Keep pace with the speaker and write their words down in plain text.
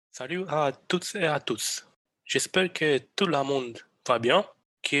Salut à toutes et à tous. J'espère que tout le monde va bien,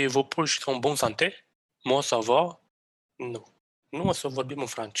 que vos proches sont en bonne santé. Moi, ça va. Nu. Nu o să vorbim în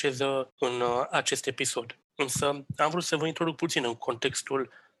franceză în acest episod. Însă am vrut să vă introduc puțin în contextul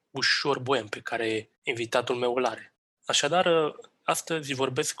ușor boem pe care invitatul meu îl are. Așadar, astăzi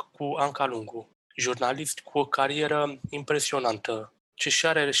vorbesc cu Anca Lungu, jurnalist cu o carieră impresionantă, ce și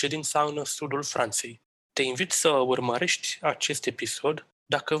are reședința în sudul Franței. Te invit să urmărești acest episod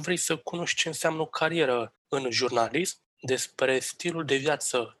dacă vrei să cunoști ce înseamnă o carieră în jurnalism, despre stilul de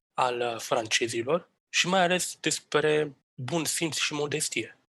viață al francezilor și mai ales despre bun simț și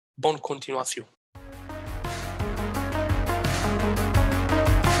modestie. Bun continuație!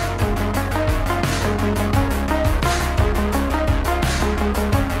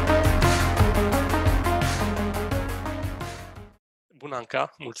 Bună,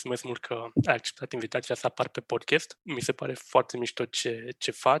 Anca! Mulțumesc mult că ai acceptat invitația să apar pe podcast. Mi se pare foarte mișto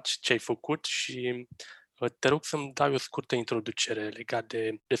ce faci, ce ai făcut și te rog să-mi dai o scurtă introducere legat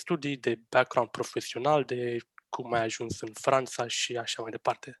de studii, de background profesional, de cum ai ajuns în Franța și așa mai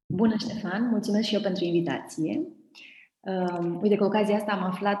departe. Bună, Ștefan! Mulțumesc și eu pentru invitație. Uite, cu ocazia asta am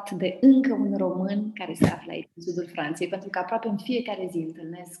aflat de încă un român care se află aici, în sudul Franței, pentru că aproape în fiecare zi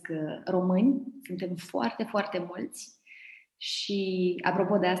întâlnesc români. Suntem foarte, foarte mulți. Și,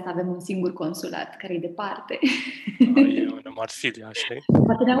 apropo de asta, avem un singur consulat, care e departe. E în Marsilia, așa.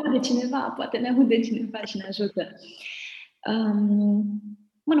 Poate ne aude cineva și ne ajută.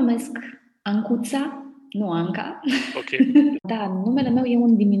 Mă numesc Ancuța, nu Anca. Ok. Da, numele meu e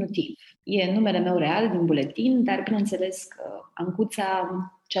un diminutiv. E numele meu real din buletin, dar bineînțeles că Ancuța,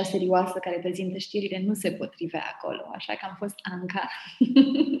 cea serioasă care prezintă știrile, nu se potrivea acolo, așa că am fost Anca.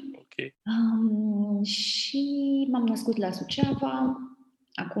 Ok. Și m-am născut la Suceava,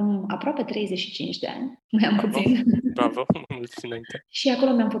 acum aproape 35 de ani, mai am puțin. Bravo, mulți înainte. Și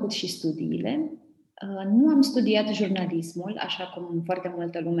acolo mi-am făcut și studiile. Nu am studiat jurnalismul, așa cum foarte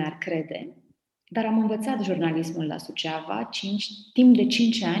multă lume ar crede, dar am învățat jurnalismul la Suceava timp de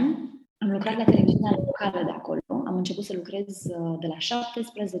 5 ani. Am lucrat la televiziunea locală de acolo. Am început să lucrez de la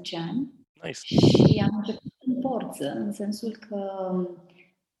 17 ani. Nice. Și am început în forță, în sensul că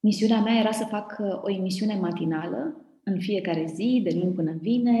misiunea mea era să fac o emisiune matinală în fiecare zi, de luni până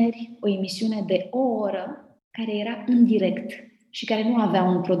vineri, o emisiune de o oră care era în direct și care nu avea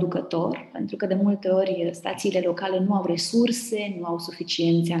un producător, pentru că de multe ori stațiile locale nu au resurse, nu au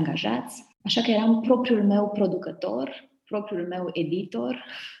suficienți angajați. Așa că eram propriul meu producător, propriul meu editor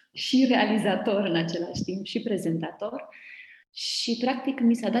și realizator în același timp și prezentator. Și practic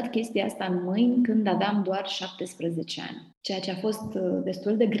mi s-a dat chestia asta în mâini când aveam doar 17 ani, ceea ce a fost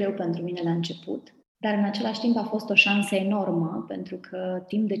destul de greu pentru mine la început, dar în același timp a fost o șansă enormă, pentru că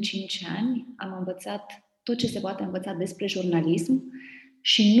timp de 5 ani am învățat tot ce se poate învăța despre jurnalism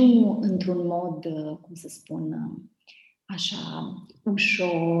și nu într-un mod, cum să spun, așa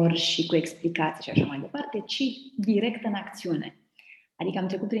ușor și cu explicații și așa mai departe, ci direct în acțiune. Adică am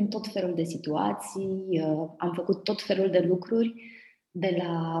trecut prin tot felul de situații, am făcut tot felul de lucruri, de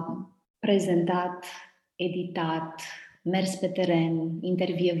la prezentat, editat, mers pe teren,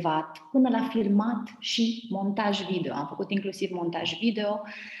 intervievat, până la filmat și montaj video. Am făcut inclusiv montaj video,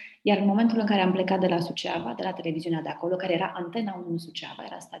 iar în momentul în care am plecat de la Suceava, de la televiziunea de acolo, care era Antena 1 Suceava,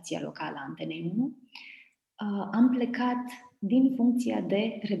 era stația locală a Antenei 1, am plecat din funcția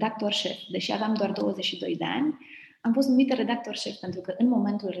de redactor șef. Deși aveam doar 22 de ani, am fost numită redactor șef pentru că în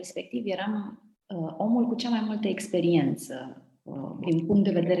momentul respectiv eram omul cu cea mai multă experiență din punct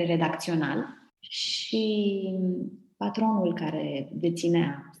de vedere redacțional și patronul care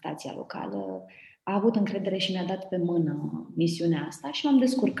deținea stația locală a avut încredere și mi-a dat pe mână misiunea asta și m-am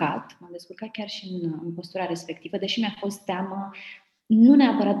descurcat chiar și în postura respectivă, deși mi-a fost teamă, nu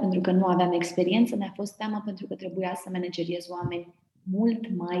neapărat pentru că nu aveam experiență, mi-a fost teamă pentru că trebuia să manageriez oameni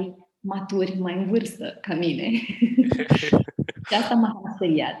mult mai maturi, mai în vârstă ca mine. Și asta m-a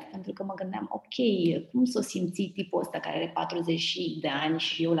speriat, pentru că mă gândeam, ok, cum s-o simți tipul ăsta care are 40 de ani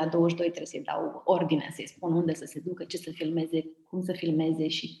și eu la 22 trebuie să-i dau ordine, să-i spun unde să se ducă, ce să filmeze, cum să filmeze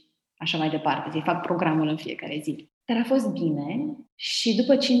și așa mai departe, să-i fac programul în fiecare zi. Dar a fost bine și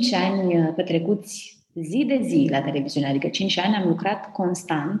după 5 ani petrecuți zi de zi la televiziune, adică 5 ani am lucrat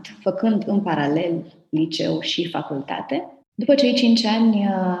constant, făcând în paralel liceu și facultate. După cei 5 ani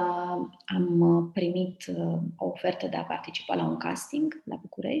am primit o ofertă de a participa la un casting la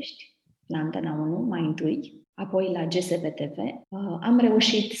București, la Antena 1 mai întâi, apoi la GSP-TV. Am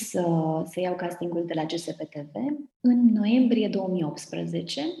reușit să iau castingul de la GSP-TV. În noiembrie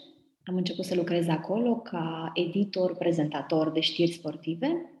 2018 am început să lucrez acolo ca editor, prezentator de știri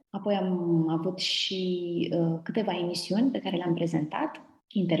sportive. Apoi am avut și câteva emisiuni pe care le-am prezentat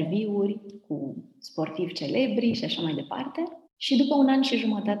interviuri cu sportivi celebri și așa mai departe. Și după 1 an și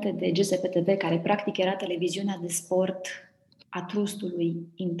jumătate de GSP-TV, care practic era televiziunea de sport a trustului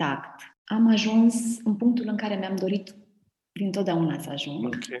intact, am ajuns în punctul în care mi-am dorit dintotdeauna să ajung.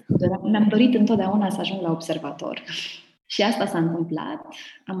 Okay. Mi-am dorit întotdeauna să ajung la Observator. Și asta s-a întâmplat.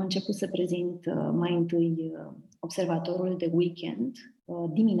 Am început să prezint mai întâi Observatorul de weekend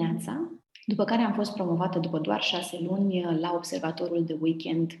dimineața, după care am fost promovată după doar 6 luni la Observatorul de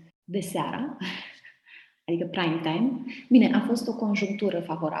weekend de seara, adică prime time. Bine, a fost o conjunctură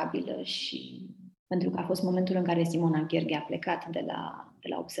favorabilă și pentru că a fost momentul în care Simona Gherghe a plecat de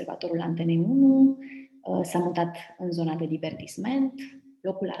la Observatorul Antenei 1, s-a mutat în zona de divertisment,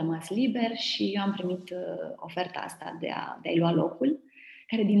 locul a rămas liber și eu am primit oferta asta de a-i lua locul,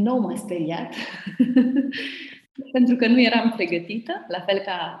 care din nou m-a speriat, pentru că nu eram pregătită, la fel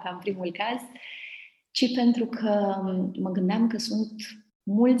ca în primul caz, ci pentru că mă gândeam că sunt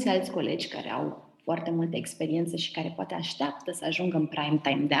mulți alți colegi care au foarte multă experiență și care poate așteaptă să ajungă în prime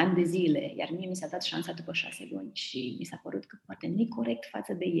time de ani de zile, iar mie mi s-a dat șansa după 6 luni și mi s-a părut că poate nu e corect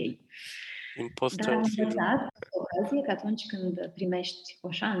față de ei. Dar am învățat o ocazie că atunci când primești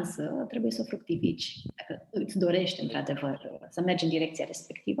o șansă, trebuie să o fructifici. Dacă îți dorești, într-adevăr, să mergi în direcția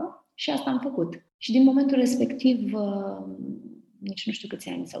respectivă. Și asta am făcut. Și din momentul respectiv, nici nu știu câți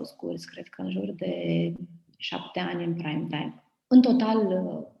ani s-au scurs, cred că în jur de 7 ani în prime time. În total,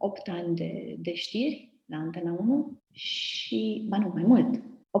 8 ani de știri la Antena 1 și, mai mult,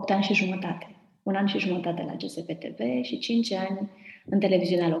 8 ani și jumătate. 1 an și jumătate la GSP-TV și 5 ani în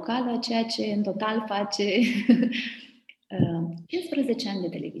televiziunea locală, ceea ce în total face 15 ani de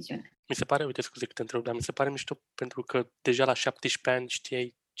televiziune. Mi se pare, uite, scuze că te întreb, dar mi se pare mișto pentru că deja la 17 ani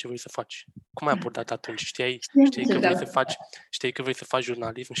știai ce vrei să faci. Cum ai abordat atunci? Știai că vrei să faci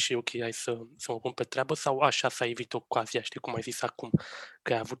jurnalism și ok, hai să mă pun pe treabă sau așa s-a evit ocazia, știi cum ai zis acum,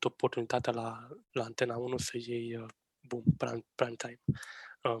 că ai avut oportunitatea la Antena 1 să iei prime time.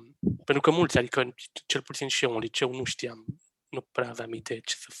 Pentru că mulți, adică cel puțin și eu în liceu nu știam, nu prea aveam idee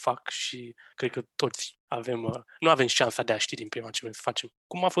ce să fac și cred că toți nu avem șansa de a ști din prima ce vrem să facem.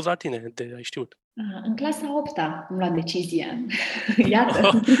 Cum a fost la tine de ai știut? În clasa 8-a am luat decizia.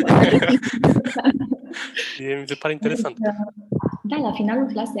 Iată. Mi se pare interesant. Da, la finalul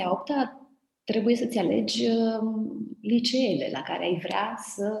clasei a 8-a trebuie să-ți alegi liceele la care ai vrea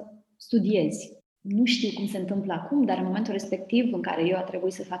să studiezi. Nu știu cum se întâmplă acum, dar în momentul respectiv în care eu a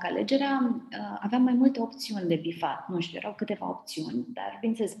trebuit să fac alegerea, aveam mai multe opțiuni de bifat. Nu știu, erau câteva opțiuni, dar,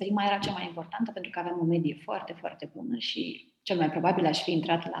 bineînțeles, prima era cea mai importantă pentru că aveam o medie foarte, foarte bună și cel mai probabil aș fi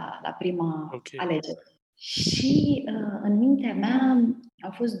intrat la prima alegere. Și în mintea mea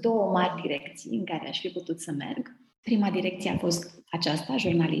au fost 2 mari direcții în care aș fi putut să merg. Prima direcție a fost aceasta,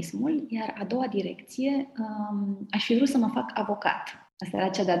 jurnalismul, iar a doua direcție aș fi vrut să mă fac avocat. Asta era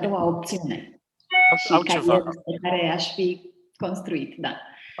cea de-a doua opțiune. Și carieră pe care aș fi construit, da.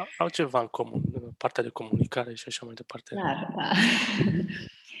 Au ceva în comun, partea de comunicare și așa mai departe. Clar, da.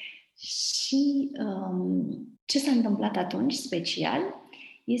 Și ce s-a întâmplat atunci, special,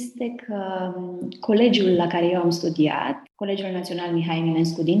 este că colegiul la care eu am studiat, Colegiul Național Mihai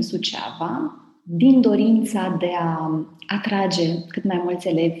Eminescu din Suceava, din dorința de a atrage cât mai mulți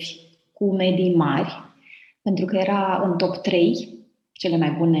elevi cu medii mari, pentru că era în top 3 cele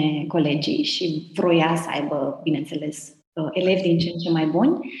mai bune colegii și vroia să aibă, bineînțeles, elevi din ce în ce mai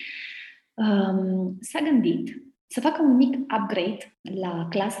buni, s-a gândit să facă un mic upgrade la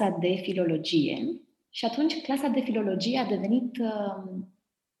clasa de filologie și atunci clasa de filologie a devenit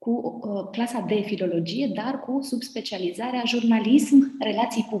cu clasa de filologie, dar cu subspecializarea jurnalism,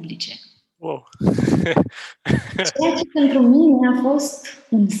 relații publice. Wow. Ceea ce pentru mine a fost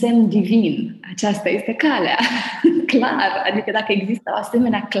un semn divin. Aceasta este calea. Clar, adică dacă există o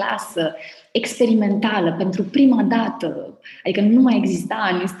asemenea clasă experimentală pentru prima dată, adică nu mai exista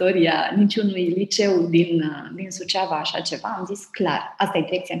în istoria niciunui liceu din Suceava așa ceva, am zis clar, asta e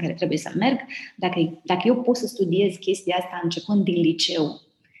direcția în care trebuie să merg. Dacă eu pot să studiez chestia asta începând din liceu,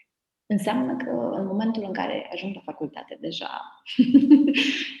 înseamnă că în momentul în care ajung la facultate deja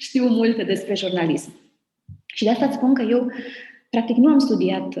știu multe despre jurnalism. Și de asta îți spun că eu practic nu am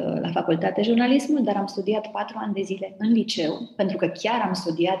studiat la facultate jurnalismul, dar am studiat 4 ani de zile în liceu, pentru că chiar am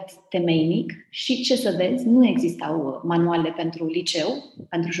studiat temeinic și ce să vezi, nu existau manuale pentru liceu,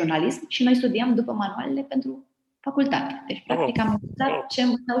 pentru jurnalism și noi studiam după manualele pentru facultate. Deci practic am învățat ce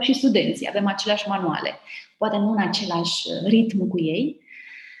învățau și studenții, avem aceleași manuale, poate nu în același ritm cu ei,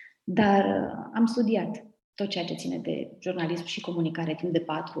 dar am studiat tot ceea ce ține de jurnalism și comunicare timp de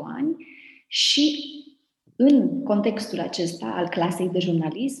 4 ani și în contextul acesta al clasei de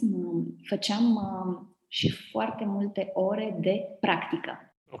jurnalism făceam și foarte multe ore de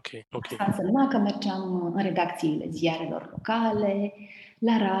practică. Ok. Asta însemna că mergeam în redacțiile ziarelor locale,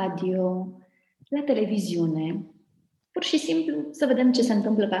 la radio, la televiziune, pur și simplu să vedem ce se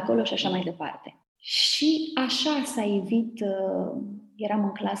întâmplă pe acolo și așa mai departe. Și așa s-a evit, eram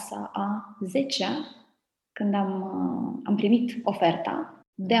în clasa a 10-a, când am primit oferta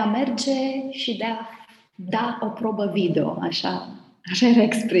de a merge și de a da o probă video, așa era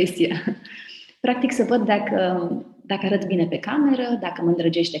expresia. Practic să văd dacă arăt bine pe cameră, dacă mă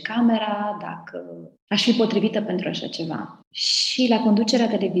îndrăgește camera, dacă aș fi potrivită pentru așa ceva. Și la conducerea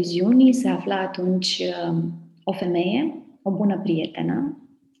televiziunii se afla atunci o femeie, o bună prietenă,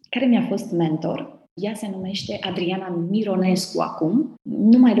 care mi-a fost mentor. Ea se numește Adriana Mironescu acum.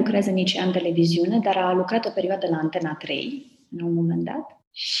 Nu mai lucrează nici ea în televiziune, dar a lucrat o perioadă la Antena 3, la un moment dat.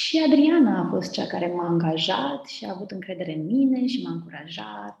 Și Adriana a fost cea care m-a angajat și a avut încredere în mine și m-a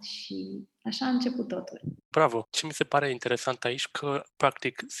încurajat și așa a început totul. Bravo! Ce mi se pare interesant aici că,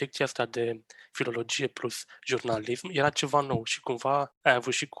 practic, secția asta de filologie plus jurnalism era ceva nou și cumva ai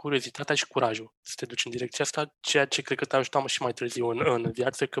avut și curiozitatea și curajul să te duci în direcția asta, ceea ce cred că te ajuta și mai târziu în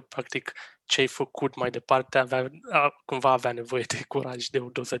viață, că, practic, ce ai făcut mai departe cumva avea nevoie de curaj, de o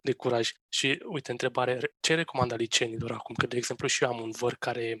doză de curaj. Și, uite, întrebare, ce recomanda liceenilor acum? Că, de exemplu, și eu am un văr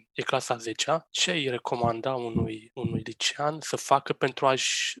care e clasa 10-a. Ce îi recomanda unui licean să facă pentru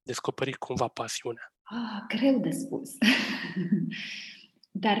a-și descoperi cumva pasiunea? Greu de spus.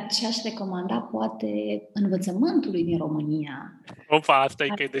 Dar ce aș recomanda, poate, învățământului din România. Opa, asta e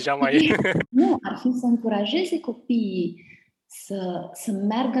că e deja mai... Nu, ar fi să încurajeze copiii să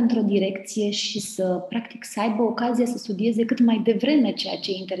meargă într-o direcție și practic, să aibă ocazia să studieze cât mai devreme ceea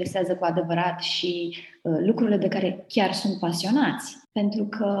ce îi interesează cu adevărat și lucrurile de care chiar sunt pasionați. Pentru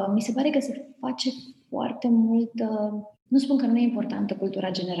că mi se pare că se face foarte multă... Nu spun că nu e importantă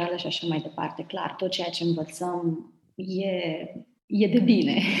cultura generală și așa mai departe. Clar, tot ceea ce învățăm e de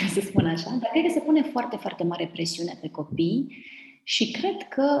bine, să spun așa, dar cred că se pune foarte, foarte mare presiune pe copii și cred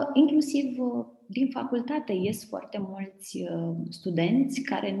că inclusiv din facultate ies foarte mulți studenți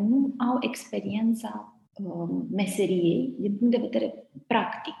care nu au experiența meseriei din punct de vedere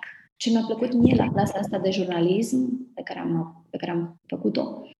practic. Ce mi-a plăcut mie la clasa asta de jurnalism pe care am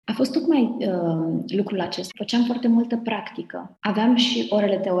făcut-o a fost tocmai lucrul acesta. Făceam foarte multă practică. Aveam și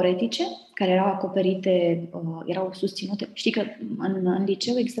orele teoretice care erau acoperite, erau susținute. Știi că în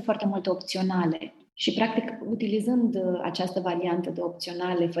liceu există foarte multe opționale și practic utilizând această variantă de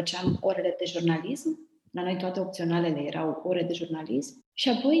opționale făceam orele de jurnalism. La noi toate opționalele erau ore de jurnalism și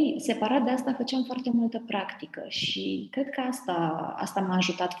apoi, separat de asta, făceam foarte multă practică și cred că asta m-a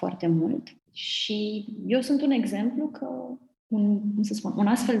ajutat foarte mult și eu sunt un exemplu că un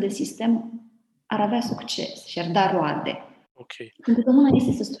astfel de sistem ar avea succes și ar da roade. Okay. Pentru că una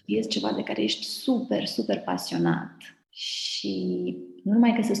este să studiezi ceva de care ești super, super pasionat și nu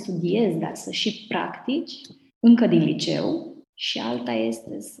numai că să studiezi, dar să și practici încă din liceu și alta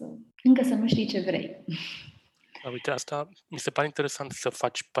este încă să nu știi ce vrei. Uite, asta mi se pare interesant să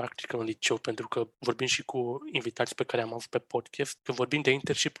faci practică în liceu, pentru că vorbim și cu invitații pe care am avut pe podcast, că vorbim de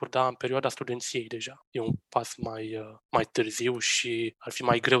internship-uri, da, în perioada studenției deja. E un pas mai târziu și ar fi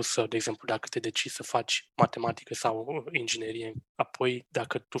mai greu să, de exemplu, dacă te decizi să faci matematică sau inginerie, apoi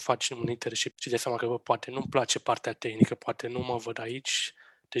dacă tu faci un internship și dai seama că poate nu-mi place partea tehnică, poate nu mă văd aici,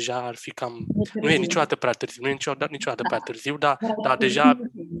 deja ar fi cam... Nu e niciodată prea târziu, prea târziu, dar deja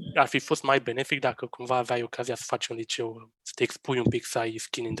ar fi fost mai benefic dacă cumva aveai ocazia să faci un liceu, să te expui un pic, să ai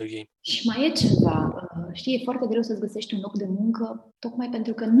skin in the game. Și mai e ceva, știi, e foarte greu să-ți găsești un loc de muncă tocmai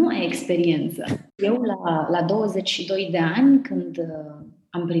pentru că nu ai experiență. Eu la 22 de ani, când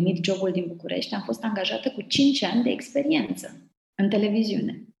am primit jobul din București, am fost angajată cu 5 ani de experiență în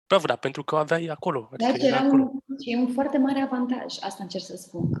televiziune. Bravo, dar pentru că aveai acolo. Adică e un foarte mare avantaj, asta încerc să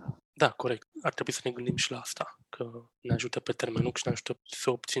spun. Da, corect. Ar trebui să ne gândim și la asta, că ne ajută pe termen lung și ne ajută să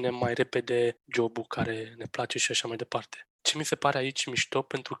obținem mai repede jobul care ne place și așa mai departe. Ce mi se pare aici mișto,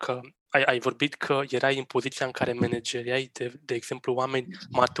 pentru că ai vorbit că erai în poziția în care manageriai, de exemplu, oameni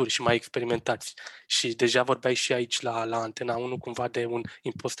maturi și mai experimentați. Și deja vorbeai și aici la Antena 1 cumva de un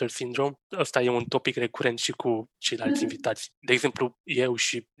imposter syndrome. Ăsta e un topic recurent și cu ceilalți invitați. De exemplu, eu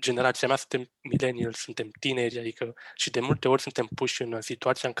și generația mea suntem millennials, suntem tineri, adică și de multe ori suntem puși în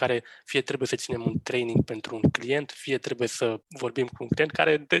situația în care fie trebuie să ținem un training pentru un client, fie trebuie să vorbim cu un client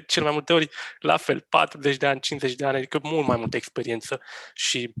care de cel mai multe ori, la fel, 40 de ani, 50 de ani, adică mult mai multă experiență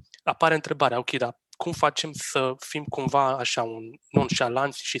și apare întrebarea, ok, dar cum facem să fim cumva așa un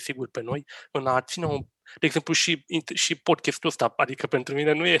nonșalanți și sigur pe noi în a ține de exemplu, și podcastul ăsta, adică pentru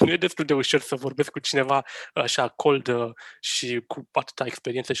mine nu e destul de ușor să vorbesc cu cineva așa cold și cu atâta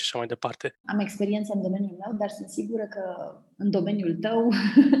experiență și așa mai departe. Am experiență în domeniul meu, dar sunt sigură că în domeniul tău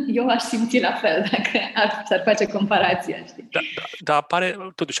eu aș simți la fel dacă s-ar face comparația, știi? Dar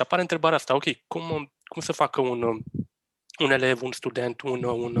totuși apare întrebarea asta, ok, cum să facă un elev, un student, un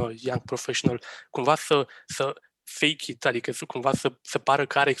young professional, cumva să fake it, adică cumva să pară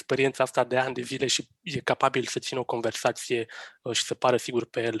că are experiența asta de ani de zile și e capabil să țină o conversație și să pară sigur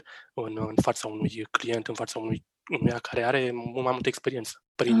pe el în fața unui client, în fața unuia care are mult mai multă experiență.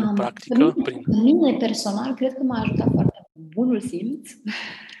 Prin practică? În mine personal, cred că m-a ajutat foarte bunul simț.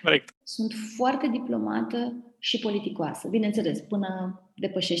 Corect. Sunt foarte diplomată și politicoasă, bineînțeles, până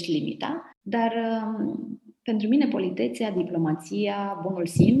depășești limita, dar pentru mine politețea, diplomația, bunul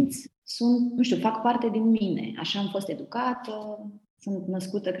simț fac parte din mine. Așa am fost educată, sunt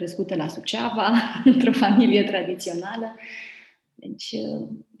născută, crescută la Suceava, într-o familie tradițională. Deci,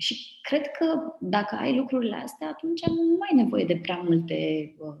 și cred că dacă ai lucrurile astea, atunci nu ai nevoie de prea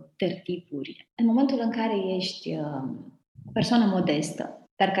multe tertipuri. În momentul în care ești o persoană modestă,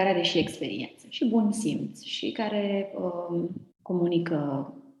 dar care are și experiență, și bun simț, și care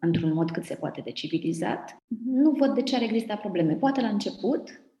comunică într-un mod cât se poate de civilizat, nu văd de ce ar exista probleme. Poate la început,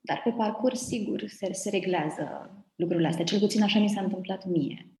 dar pe parcurs, sigur, se reglează lucrurile astea. Cel puțin așa mi s-a întâmplat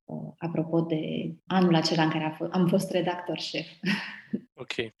mie. Apropo de anul acela în care am fost redactor șef.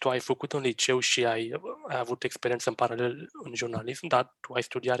 Ok. Tu ai făcut un liceu și ai avut experiență în paralel în jurnalism, dar tu ai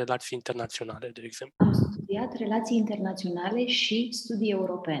studiat relații internaționale, de exemplu. Am studiat relații internaționale și studii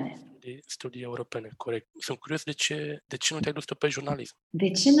europene. Studii europene, corect. Sunt curios de ce nu te-ai dus pe jurnalism.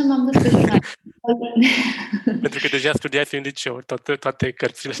 De ce nu m-am dus pe jurnalism? Pentru că deja studiați în liceu toate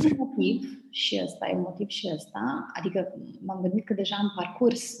cărțile. E motiv și ăsta. Adică m-am gândit că deja am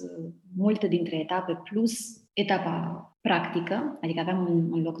parcurs multe dintre etape plus etapa practică, adică aveam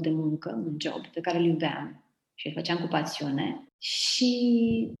un loc de muncă, un job pe care îl iubeam și îl făceam cu pasiune.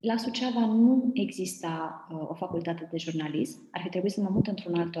 Și la Suceava nu exista o facultate de jurnalism. Ar fi trebuit să mă mut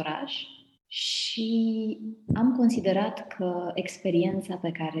într-un alt oraș și am considerat că experiența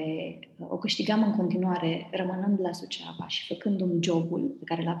pe care o câștigam în continuare rămânând la Suceava și făcând jobul pe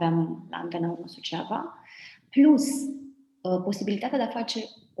care îl aveam la Antena 1 Suceava, plus posibilitatea de a face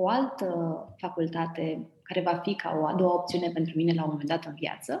o altă facultate care va fi ca o a doua opțiune pentru mine la un moment dat în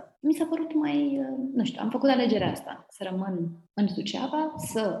viață, mi s-a părut am făcut alegerea asta, să rămân în Suceava,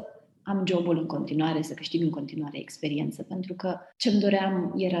 să am jobul în continuare, să câștig în continuare experiență, pentru că ce-mi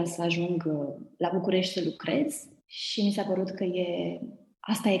doream era să ajung la București să lucrez și mi s-a părut că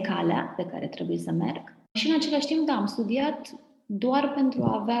asta e calea pe care trebuie să merg. Și în același timp, am studiat doar pentru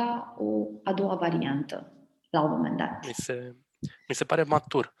a avea o a doua variantă la un moment dat. Mi se pare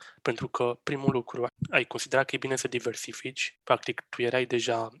matur, pentru că primul lucru, ai considerat că e bine să diversifici. Practic, tu erai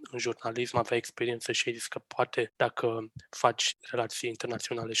deja în jurnalism, aveai experiență și ai zis că poate dacă faci relații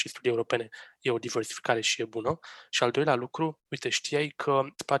internaționale și studii europene, e o diversificare și e bună. Și al doilea lucru, uite, știai că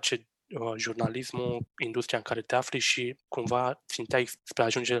îți place jurnalismul, industria în care te afli și cumva ținteai spre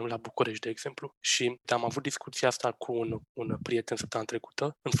ajungere la București, de exemplu. Și am avut discuția asta cu un prieten săptămâna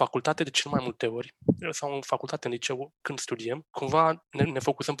trecută. În facultate, de cel mai multe ori, sau în facultate, în liceu, când studiem, cumva ne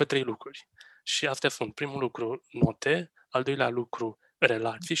focusăm pe 3 lucruri. Și astea sunt, primul lucru, note, al doilea lucru,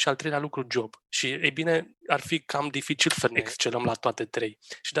 relații și al treilea lucru, job. Și, ei bine, ar fi cam dificil să ne excelăm la toate 3.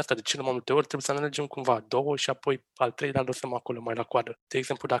 Și de asta, de cele mai multe ori, trebuie să ne alegem cumva 2 și apoi al treilea lăsăm acolo mai la coadă. De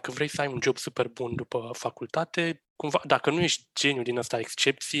exemplu, dacă vrei să ai un job super bun după facultate, cumva, dacă nu ești geniu din ăsta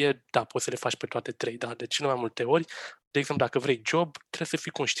excepție, da, poți să le faci pe toate 3, dar de cele mai multe ori, de exemplu, dacă vrei job, trebuie să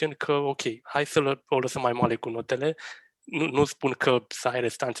fii conștient că, ok, hai să o lăsăm mai moale cu notele, nu spun că să ai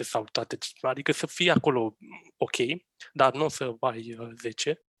restanțe sau toate, adică să fii acolo ok, dar nu o să ai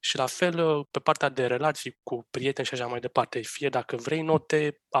 10. Și la fel, pe partea de relații cu prieteni și așa mai departe, fie dacă vrei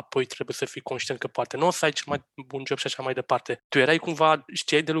note, apoi trebuie să fii conștient că poate nu o să ai cel mai bun job și așa mai departe. Tu erai cumva,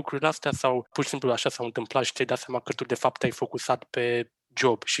 știai de lucrurile astea sau pur și simplu așa s-a întâmplat și ți-ai dat seama că tu de fapt ai focusat pe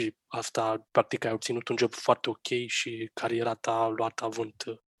job și asta, practic, ai obținut un job foarte ok și cariera ta a luat avânt?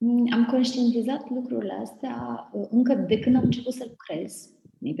 Am conștientizat lucrurile astea încă de când am început să lucrez,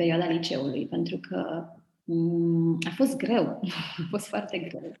 în perioada liceului, pentru că a fost greu, a fost foarte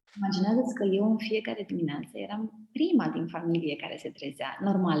greu. Imaginează-ți că eu în fiecare dimineață eram prima din familie care se trezea.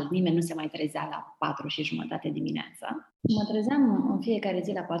 Normal, nimeni nu se mai trezea la 4:30 dimineața. Mă trezeam în fiecare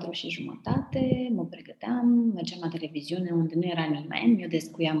zi la 4:30, mă pregăteam, mergeam la televiziune unde nu era nimeni, eu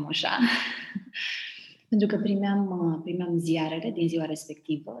descuiam ușa Pentru că primeam ziarele din ziua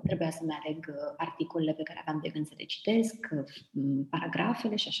respectivă, trebuia să-mi aleg articolele pe care aveam de gând să le citesc,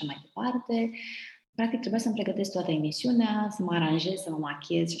 paragrafele și așa mai departe. Practic trebuia să-mi pregătesc toată emisiunea, să mă aranjez, să mă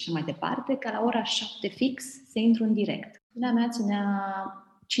machiez și așa mai departe, ca la ora 7 fix să intru în direct. Emisiunea mea ținea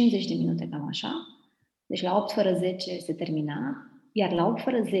 50 de minute, cam așa, deci la 8 fără 10 se termina, iar la 8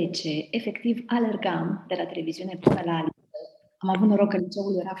 fără 10, efectiv, alergam de la televiziune până la am avut noroc că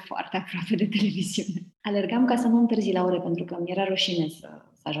liceul era foarte aproape de televiziune. Alergam ca să nu întârzi la ore, pentru că mi era rușine să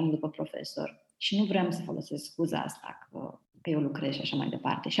ajung după profesor. Și nu vreau să folosesc scuza asta că eu lucrez și așa mai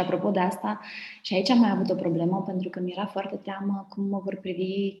departe. Și apropo de asta, și aici am mai avut o problemă, pentru că mi era foarte teamă cum mă vor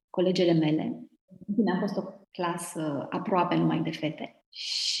privi colegele mele. Bine, am fost o clasă aproape numai de fete.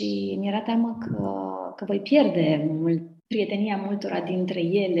 Și mi era teamă că voi pierde prietenia multora dintre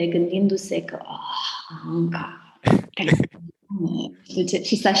ele, gândindu-se că încă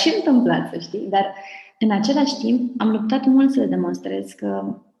și s-a și întâmplat, să știi, dar în același timp am luptat mult să le demonstrez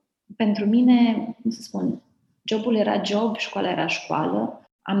că pentru mine, cum să spun, jobul era job, școala era școală.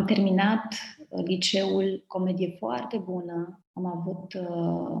 Am terminat liceul cu o medie foarte bună. Am avut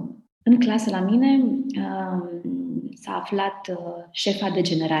în clasă la mine s-a aflat șefa de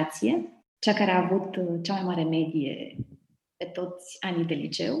generație, cea care a avut cea mai mare medie pe toți anii de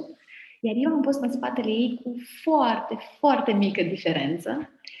liceu. Iar eu am fost în spatele ei cu foarte, foarte mică diferență.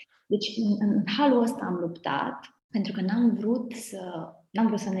 Deci în halul ăsta am luptat, pentru că n-am vrut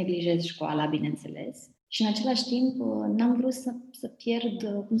să neglijez școala, bineînțeles. Și în același timp n-am vrut să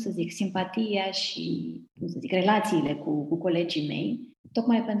pierd, simpatia și, relațiile cu colegii mei,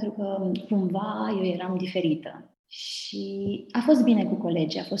 tocmai pentru că cumva eu eram diferită. Și a fost bine cu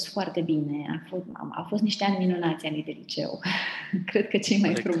colegii, a fost foarte bine, a fost niște ani minunați, anii de liceu. Cred că cei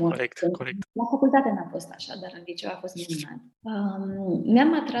mai frumoși. Corect. La facultate n-a fost așa, dar în liceu a fost minunat.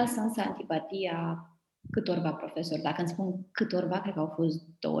 Mi-am atras însă antipatia câtorva profesori. Dacă îmi spun câtorva, cred că au fost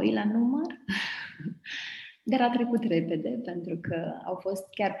 2 la număr. Dar a trecut repede, pentru că au fost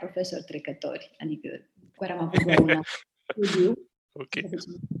chiar profesori trecători, adică cu care am avut doar un an de studiu. Okay.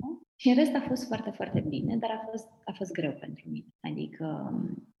 Și în rest a fost foarte, foarte bine, dar a fost greu pentru mine. Adică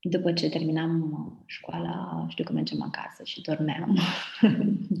după ce terminam școala, știu că mergeam acasă și dormeam.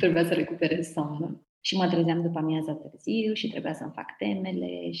 Trebuia să recuperez somnul. Și mă trezeam după amiaza târziu și trebuia să-mi fac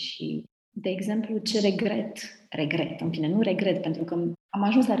temele și, de exemplu, ce regret, în fine, nu regret, pentru că am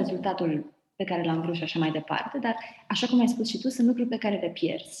ajuns la rezultatul pe care l-am vrut și așa mai departe, dar, așa cum ai spus și tu, sunt lucruri pe care le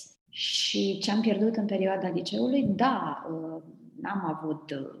pierzi. Și ce am pierdut în perioada liceului, da, n-am avut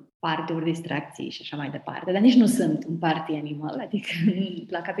party-uri, distracții și așa mai departe, dar nici nu sunt un party animal, adică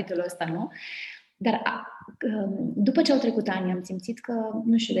la capitolul ăsta nu. Dar după ce au trecut ani, am simțit că,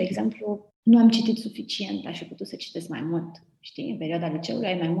 nu știu, de exemplu, nu am citit suficient, aș fi putut să citesc mai mult. Știi, în perioada liceului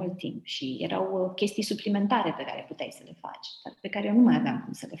ai mai mult timp și erau chestii suplimentare pe care puteai să le faci, dar pe care eu nu mai aveam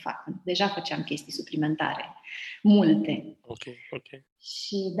cum să le fac. Deja făceam chestii suplimentare, multe. Ok.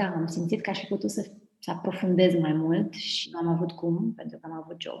 Și da, am simțit că aș fi putut să aprofundez mai mult și nu am avut cum, pentru că am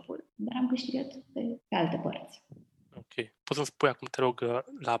avut jobul, dar am câștigat pe alte părți. Ok. Poți să-mi spui acum, te rog,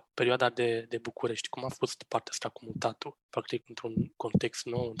 la perioada de București, cum a fost partea asta cu mutatul? Practic, într-un context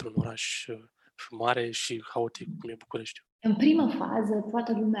nou, într-un oraș mare și haotic, cum e București? În prima fază,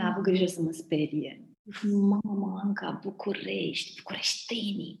 toată lumea a avut grijă să mă sperie. Mama, Anca,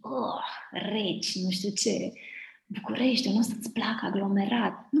 bucureștenii, reci, nu știu ce. București, nu o să-ți placă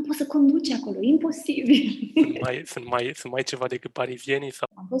aglomerat. Nu poți să conduci acolo, e imposibil. Sunt mai ceva decât parizienii? Sau?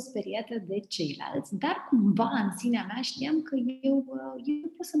 Am fost speriată de ceilalți, dar cumva în sinea mea știam că eu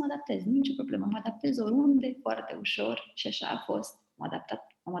pot să mă adaptez, nu e nicio problemă. Mă adaptez oriunde, foarte ușor și așa a fost.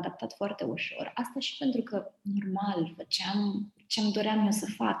 M-am adaptat foarte ușor. Asta și pentru că, normal, făceam ce-mi doream eu să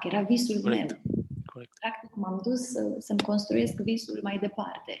fac. Era visul meu. Corect. Practic m-am dus să-mi construiesc visul mai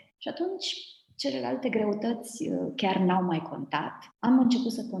departe. Și atunci celelalte greutăți chiar n-au mai contat. Am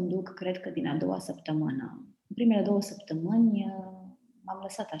început să conduc, cred că din a doua săptămână. În primele 2 săptămâni m-am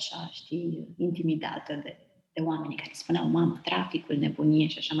lăsat așa, știi, intimidată de oamenii care spuneau, mamă, traficul, nebunie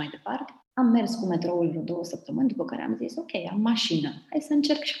și așa mai departe. Am mers cu metroul vreo 2 săptămâni, după care am zis, ok, am mașină, hai să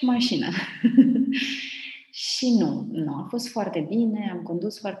încerc și cu mașina. Și nu, a fost foarte bine, am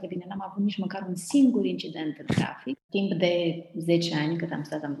condus foarte bine, n-am avut nici măcar un singur incident în trafic, timp de 10 ani cât am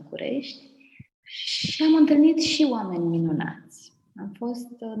stat în București. Și am întâlnit și oameni minunați. Am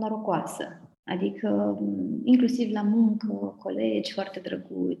fost norocoasă. Adică, inclusiv la muncă, colegi foarte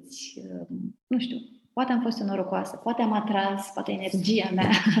drăguți, nu știu, poate am fost norocoasă, poate am atras, poate energia mea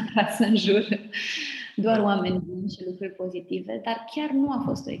a atras în jur doar oameni buni și lucruri pozitive, dar chiar nu a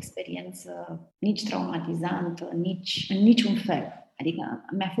fost o experiență nici traumatizantă, nici în niciun fel. Adică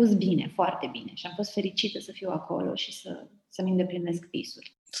mi-a fost bine, foarte bine și am fost fericită să fiu acolo și să-mi îndeplinesc visul.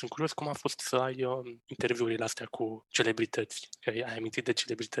 Sunt curios cum a fost să ai interviurile astea cu celebrități, că ai amintit de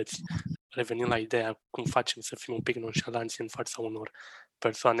celebrități. Revenind la ideea cum facem să fim un pic nonșalanți în fața unor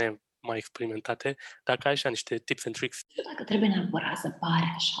persoane mai experimentate, dacă ai așa niște tips and tricks. Dacă trebuie neapărat să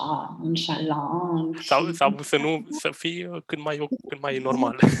pare așa nonșalant Sau să fii cât mai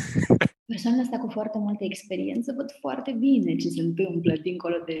normal. Persoanele astea cu foarte multă experiență văd foarte bine ce se întâmplă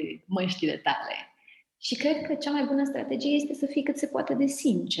dincolo de măștile tale. Și cred că cea mai bună strategie este să fii cât se poate de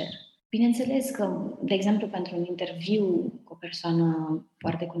sincer. Bineînțeles că, de exemplu, pentru un interviu cu o persoană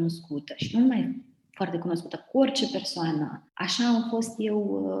foarte cunoscută și nu numai foarte cunoscută, cu orice persoană, așa am fost eu,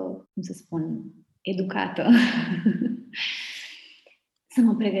 cum să spun, educată, să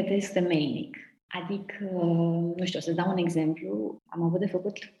mă pregătesc temeinic. Adică, nu știu, o să dau un exemplu. Am avut de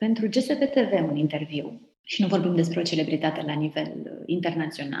făcut pentru GSP-TV un interviu și nu vorbim despre o celebritate la nivel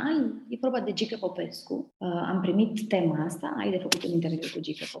internațional. E vorba de Gică Popescu. Am primit tema asta, ai de făcut un interviu cu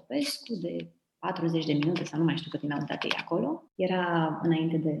Gică Popescu de 40 de minute sau nu mai știu cât mi-au dat ei acolo. Era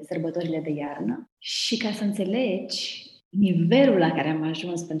înainte de sărbătorile de iarnă și ca să înțelegi nivelul la care am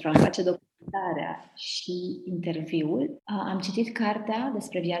ajuns pentru a-mi face documentarea și interviul, am citit cartea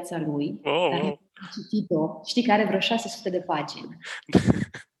despre viața lui, dar am citit-o, știi că are vreo 600 de pagini.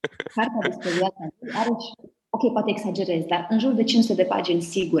 Cartea despre viața lui are, ok, poate exagerez, dar în jur de 500 de pagini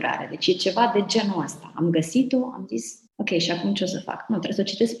sigur are, deci e ceva de genul ăsta. Am găsit-o, am zis, ok, și acum ce o să fac? Nu, trebuie să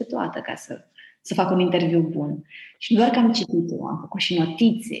o citesc pe toată ca să fac un interviu bun. Și nu doar că am citit-o, am făcut și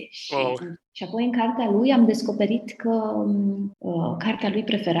notițe. Și apoi în cartea lui am descoperit că cartea lui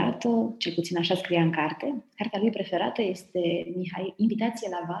preferată, cel puțin așa scria în carte, cartea lui preferată este Invitație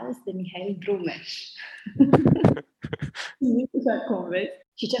la vals de Mihail Drumeș.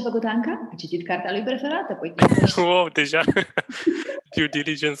 Și ce a făcut Anca? A citit cartea lui preferată. Păi, wow, deja due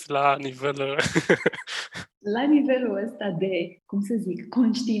diligence la nivel... la nivelul ăsta de, cum să zic,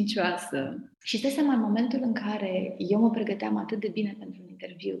 conștiincioasă. Și îți dai seama, în momentul în care eu mă pregăteam atât de bine pentru un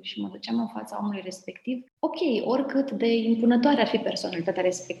interviu și mă duceam în fața omului respectiv, ok, oricât de impunătoare ar fi personalitatea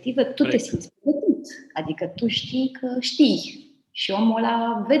respectivă, tu te simți pregătit. Adică tu știi că știi. Și omul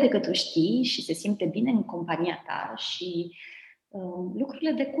ăla vede că tu știi și se simte bine în compania ta și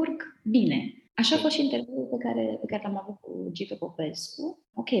lucrurile decurg bine. Așa a fost și interviul pe care l-am avut cu Gică Popescu.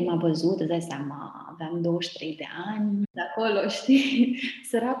 Ok, m-a văzut, îți dai seama, aveam 23 de ani, de acolo, știi?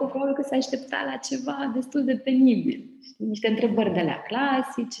 Săracul probabil că se aștepta la ceva destul de penibil. Știi? Niște întrebări de alea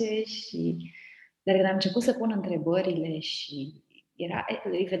clasice și... Dar când am început să pun întrebările și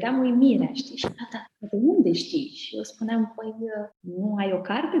îi vedeam uimirea, știi? Și de unde știi? Și eu spuneam, păi, nu ai o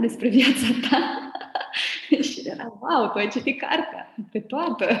carte despre viața ta? Și era, wow, tu ai citit cartea, pe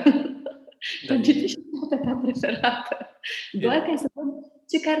toată. Și am citit și cartea ta preferată. Doar ca să văd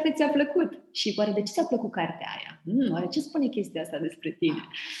ce carte ți-a plăcut. Și oare de ce ți-a plăcut cartea aia? Oare ce spune chestia asta despre tine?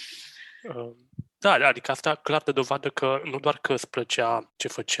 Da, adică asta clar de dovadă că nu doar că îți plăcea ce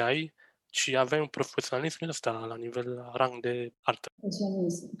făceai, ci aveai un profesionalism ăsta la nivel rang de artă.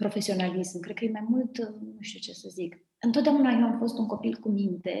 Profesionalism. Cred că e mai mult, nu știu ce să zic. Întotdeauna eu am fost un copil cu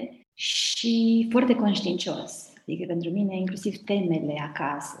minte și foarte conștiincios. Adică pentru mine, inclusiv temele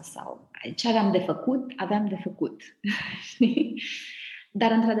acasă sau ce aveam de făcut.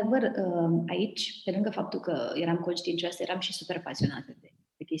 Dar, într-adevăr, aici, pe lângă faptul că eram conștiincioasă, eram și super pasionată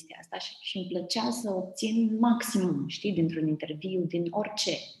de chestia asta și îmi plăcea să obțin maximum, știi, dintr-un interviu, din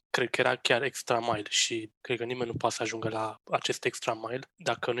orice. Cred că era chiar extra mile și cred că nimeni nu poate să ajungă la acest extra mile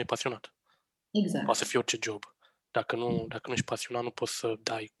dacă nu e pasionat. Exact. Poate să fie orice job. Dacă nu ești pasionat, nu poți să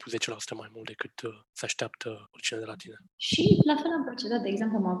dai cu 10% mai mult decât se așteaptă oricine de la tine. Și la fel am procedat. De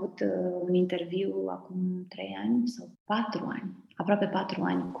exemplu, am avut un interviu acum 3 ani sau 4 ani, aproape 4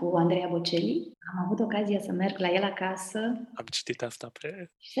 ani, cu Andreea Bocelli. Am avut ocazia să merg la el acasă. Am citit asta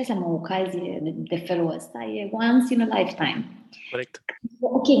pe... Și să seama, o ocazie de felul ăsta e once in a lifetime. Corect.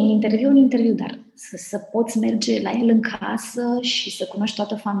 Ok, un interviu, dar să poți merge la el în casă și să cunoști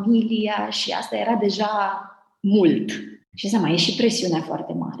toată familia și asta era deja mult. Și seama, e și presiunea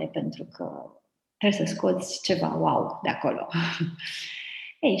foarte mare pentru că trebuie să scoți ceva wow de acolo.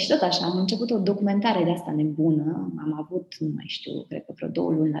 Ei, și tot așa, am început o documentare de asta nebună. Am avut, nu mai știu, cred că vreo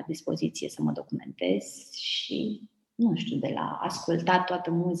 2 luni la dispoziție să mă documentez și, nu știu, de la ascultat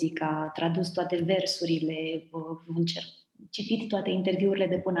toată muzica, tradus toate versurile, citit toate interviurile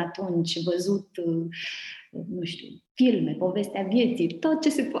de până atunci, văzut, nu știu, filme, povestea vieții, tot ce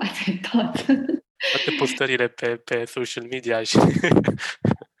se poate, tot. Toate postările pe social media și...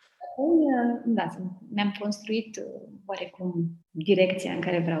 Da, mi-am construit oarecum direcția în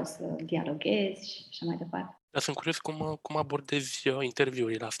care vreau să dialoghez și așa mai departe. Dar sunt curios cum abordezi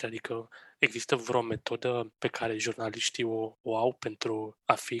interviurile astea, adică există vreo metodă pe care jurnaliștii o au pentru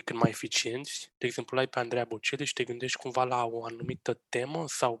a fi cât mai eficienți? De exemplu, ai pe Andreea Bocelli și te gândești cumva la o anumită temă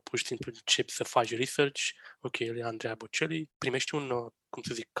sau pur și simplu începi să faci research, ok, el e Andreea Bocelli, primești cum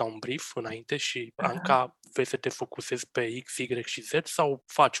să zic, ca un brief înainte și Anca vei să te focusezi pe X, Y și Z sau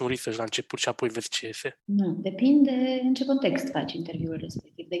faci un research la început și apoi vezi ce iese? Nu, depinde în ce context faci interviul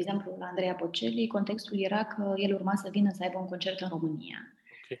respectiv. De exemplu, la Andreea Bocelli, contextul era că el urma să vină să aibă un concert în România.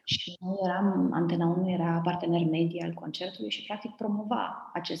 Okay. Și noi Antena 1 era partener media al concertului și practic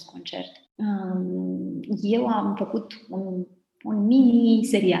promova acest concert. Eu am făcut un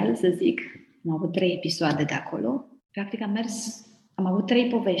mini-serial, să zic. Am avut 3 episoade de acolo. Practic am avut 3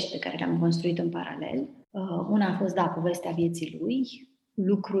 povești pe care le-am construit în paralel. Una a fost, povestea vieții lui,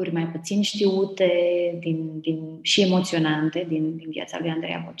 lucruri mai puțin știute și emoționante din viața lui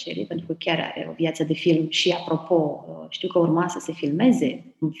Andreea Bocelli, pentru că chiar are o viață de film și, apropo, știu că urma să se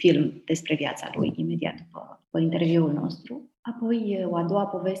filmeze un film despre viața lui imediat după interviul nostru. Apoi, o a doua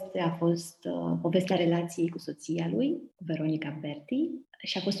poveste a fost povestea relației cu soția lui, Veronica Berti,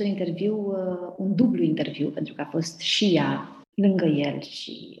 și a fost un dublu interviu, pentru că a fost și ea lângă el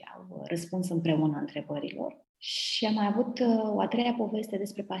și au răspuns împreună întrebărilor. Și am mai avut o a treia poveste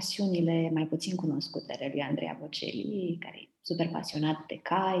despre pasiunile mai puțin cunoscute ale lui Andreea Bocelli, care e super pasionat de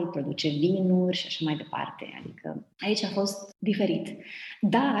cai, produce vinuri și așa mai departe. Adică aici a fost diferit.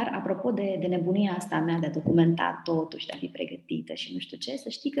 Dar, apropo de nebunia asta mea de a documenta totul și de a fi pregătită și nu știu ce, să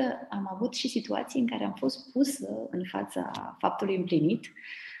știi că am avut și situații în care am fost pusă în fața faptului împlinit,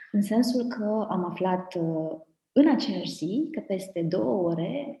 în sensul că am aflat în aceeași zi, că peste 2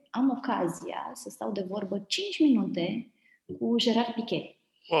 ore am ocazia să stau de vorbă 5 minute cu Gerard Piqué.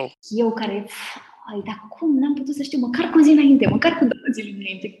 Wow. Eu care, dar cum? N-am putut să știu măcar cu o zi înainte, măcar cu 2 zile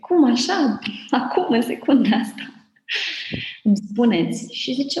înainte. Cum așa? Acum, în secunda asta. Îmi spuneți.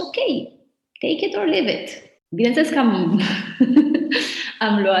 Și zice, ok, take it or leave it. Bineînțeles că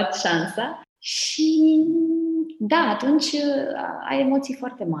am luat șansa și da, atunci ai emoții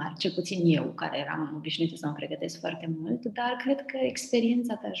foarte mari, cel puțin eu, care eram obișnuită să mă pregătesc foarte mult, dar cred că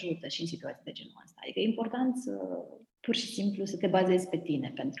experiența te ajută și în situații de genul ăsta. Adică e important pur și simplu să te bazezi pe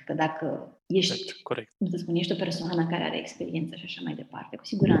tine, pentru că dacă ești, corect. cum să spun, ești o persoană care are experiență și așa mai departe, cu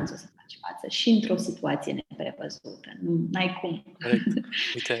siguranță o să faci față și într-o situație neprevăzută. Nu ai cum. Corect.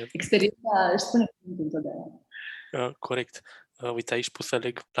 Uite. Experiența își spune întotdeauna. Corect. Uite, aici pot să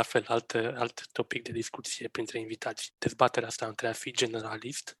leg la fel alt topic de discuție printre invitați. Dezbaterea asta între a fi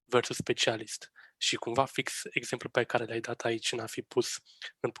generalist versus specialist. Și cumva fix exemplul pe care l-ai dat aici în a fi pus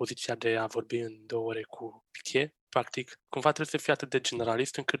în poziția de a vorbi în 2 ore cu Piqué, practic, cumva trebuie să fii atât de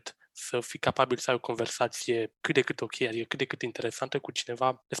generalist încât să fii capabil să ai o conversație cât de cât ok, adică cât de cât interesantă cu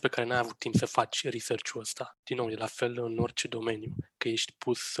cineva despre care n-ai avut timp să faci research-ul ăsta. Din nou, e la fel în orice domeniu, că ești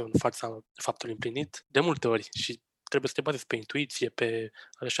pus în fața faptului împlinit de multe ori și trebuie să te bazezi pe intuiție, pe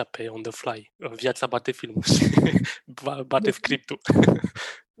on the fly. Viața bate filmul și bate scriptul.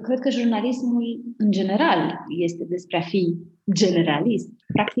 Cred că jurnalismul, în general, este despre a fi generalist.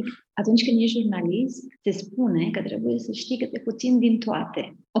 Practic, atunci când ești jurnalist, se spune că trebuie să știi câte puțin din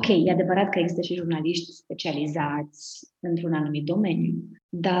toate. Ok, e adevărat că există și jurnaliști specializați într-un anumit domeniu,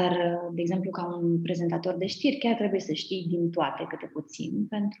 dar, de exemplu, ca un prezentator de știri, chiar trebuie să știi din toate câte puțin,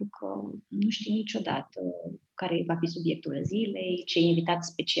 pentru că nu știi niciodată care va fi subiectul zilei, ce invitat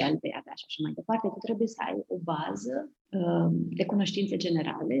special vei avea și așa mai departe. Tu trebuie să ai o bază de cunoștințe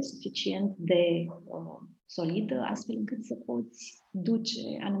generale suficient de solidă, astfel încât să poți duce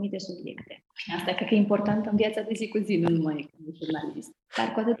anumite subiecte. Asta cred că e important în viața de zi cu zi, nu numai când ești jurnalist,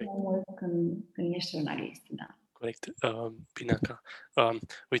 dar cu atât mai mult când ești jurnalist, da. Corect. Bine, Anca.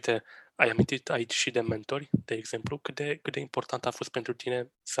 Uite, ai amintit aici și de mentori, de exemplu. Cât de important a fost pentru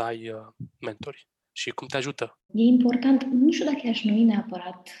tine să ai mentori și cum te ajută? E important, nu știu dacă i-aș numi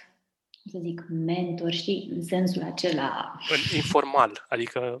neapărat, să zic, mentor, știi, în sensul acela... Informal,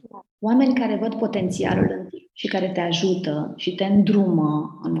 adică... Oameni care văd potențialul în tine și care te ajută și te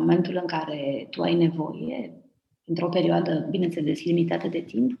îndrumă în momentul în care tu ai nevoie, într-o perioadă, bineînțeles, limitată de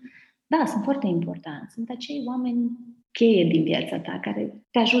timp, da, sunt foarte importanți. Sunt acei oameni cheie din viața ta care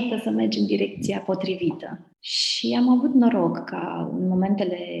te ajută să mergi în direcția potrivită. Și am avut noroc ca în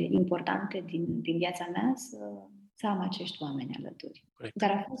momentele importante din viața mea să am acești oameni alături. Corect.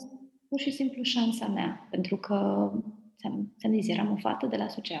 Dar a fost pur și simplu șansa mea, pentru că ți-am zis, eram o fată de la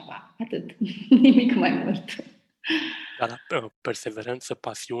Suceava, atât, nimic mai mult. Dar perseverență,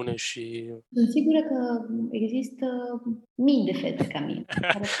 pasiune și... Sunt sigură că există mii de fete ca mine.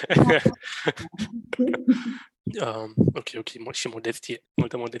 Care... Ok, și modestie,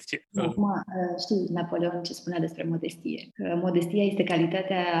 multă modestie. Știi Napoleon ce spunea despre modestie? Că modestia este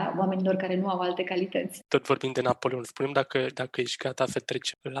calitatea oamenilor care nu au alte calități. Tot vorbim de Napoleon. Spune-mi dacă ești gata să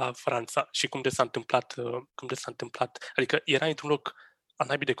treci la Franța și cum de s-a întâmplat. Adică era într-un loc al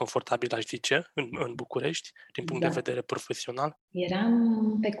naibii de confortabil, aș zice, în București, din punct de vedere profesional.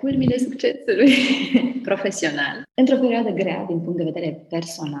 Eram pe culmile succesului profesional. Într-o perioadă grea, din punct de vedere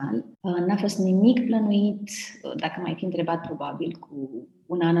personal, n-a fost nimic plănuit, dacă m-ai fi întrebat probabil cu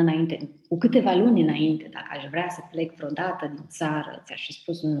un an înainte, cu câteva luni înainte, dacă aș vrea să plec vreodată din țară, ți-aș fi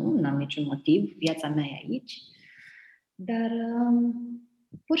spus nu, n-am niciun motiv, viața mea e aici. Dar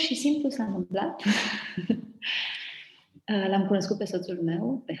pur și simplu s-a întâmplat. L-am cunoscut pe soțul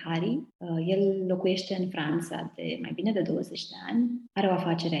meu, pe Harry. El locuiește în Franța de mai bine de 20 de ani. Are o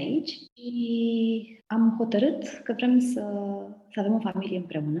afacere aici și am hotărât că vrem să avem o familie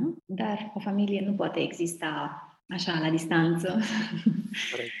împreună, dar o familie nu poate exista așa, la distanță.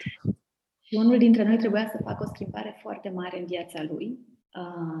 Corect. Și unul dintre noi trebuia să facă o schimbare foarte mare în viața lui.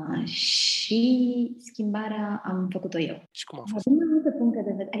 Și schimbarea am făcut-o eu. Și cum a fost? Din multe puncte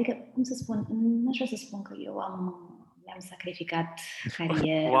de vedere, adică, cum să spun, nu aș vrea să spun că eu mi-am sacrificat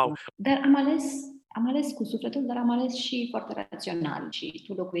cariera, Wow. dar am ales cu sufletul, dar am ales și foarte rațional. Și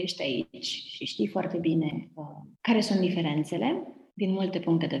tu locuiești aici și știi foarte bine care sunt diferențele din multe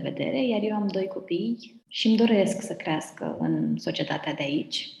puncte de vedere, iar eu am 2 copii și îmi doresc să crească în societatea de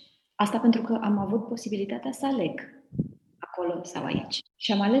aici. Asta pentru că am avut posibilitatea să aleg acolo sau aici.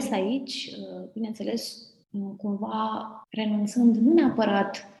 Și am ales aici, bineînțeles, cumva renunțând, nu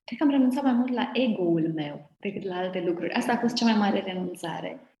neapărat, cred că am renunțat mai mult la ego-ul meu decât la alte lucruri. Asta a fost cea mai mare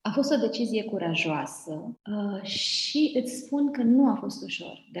renunțare. A fost o decizie curajoasă și îți spun că nu a fost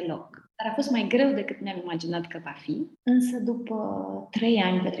ușor deloc. Dar a fost mai greu decât mi-am imaginat că va fi. Însă după 3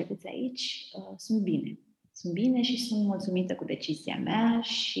 ani petrecuți aici, sunt bine. Sunt bine și sunt mulțumită cu decizia mea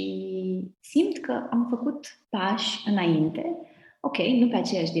și simt că am făcut pași înainte. Ok, nu pe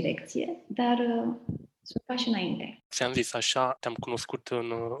aceeași direcție, dar sunt pași înainte. Ți-am zis așa, te-am cunoscut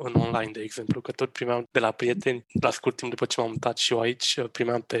în online, de exemplu, că tot primeam de la prieteni, la scurt timp după ce m-am mutat și eu aici,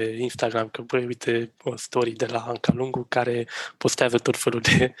 primeam pe Instagram că, băi, uite, o story de la Anca Lungu care postează tot felul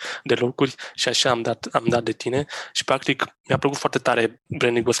de locuri și așa am dat de tine și, practic, mi-a plăcut foarte tare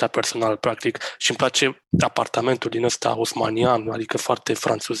branding-ul ăsta personal, practic, și îmi place apartamentul din ăsta osmanian, adică foarte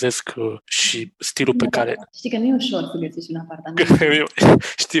franțuzesc și stilul pe care... Știi că nu e ușor să găsești un apartament.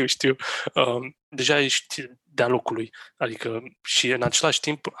 Știu. Deja ești de-a locului. Adică și în același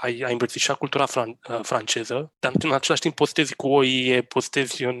timp ai îmbrățișat cultura franceză, dar în același timp postezi cu oie,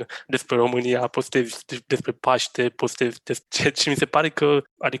 postezi despre România, postezi despre Paște, postezi ce mi se pare că,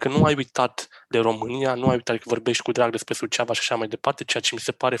 adică nu ai uitat de România, nu ai uitat că vorbești cu drag despre Suceava și așa mai departe, ceea ce mi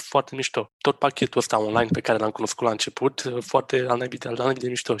se pare foarte mișto. Tot pachetul ăsta online pe care l-am cunoscut la început, foarte al naibii de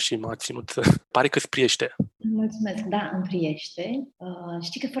mișto și m-a ținut. Pare că spriește. Mulțumesc, da, îmi priește.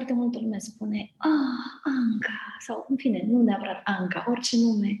 Știi că foarte multă lume spune Anca, sau în fine, nu neapărat Anca, orice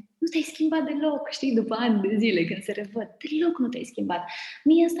nume. Nu te-ai schimbat deloc, știi, după ani de zile când se revăd. Deloc nu te-ai schimbat.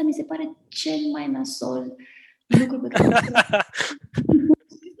 Mie asta mi se pare cel mai nasol lucru pe care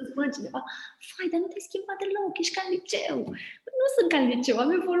să spună cineva, fai, dar nu te-ai schimbat deloc, ești ca în liceu. Nu sunt ca în liceu,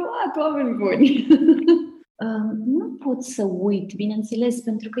 am evoluat, oameni buni. Nu pot să uit, bineînțeles,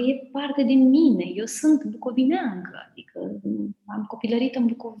 pentru că e parte din mine. Eu sunt bucovineancă, adică am copilărit în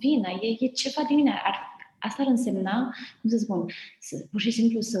Bucovina, e ceva din mine. Asta ar însemna, cum să spun, pur și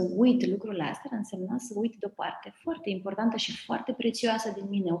simplu să uit lucrurile astea, ar însemna să uit de o parte foarte importantă și foarte prețioasă din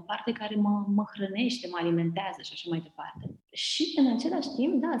mine, o parte care mă hrănește, mă alimentează și așa mai departe. Și în același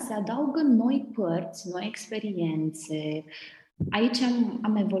timp, da, se adaugă noi părți, noi experiențe. Aici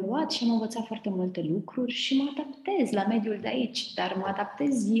am evoluat și am învățat foarte multe lucruri și mă adaptez la mediul de aici, dar mă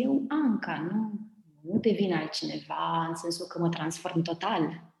adaptez eu, Anca, nu devin altcineva în sensul că mă transform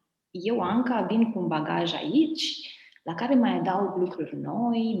total. Eu, Anca, vin cu un bagaj aici, la care mai adaug lucruri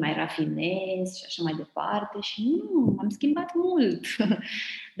noi, mai rafinez și așa mai departe și nu, m-am schimbat mult,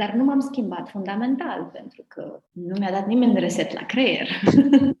 dar nu m-am schimbat fundamental, pentru că nu mi-a dat nimeni reset la creier.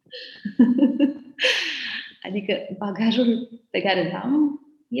 Adică bagajul pe care l-am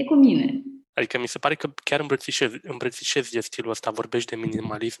e cu mine. Adică mi se pare că chiar îmbrățișezi de stilul ăsta, vorbești de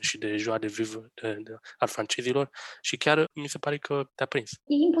minimalism și de joie de vivre al francezilor și chiar mi se pare că te-a prins.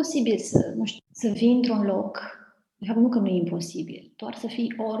 E imposibil să vii într-un loc, de fapt nu că nu e imposibil, doar să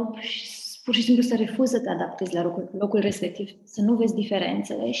fii orb și pur și simplu să refuzi să te adaptezi la locul respectiv, să nu vezi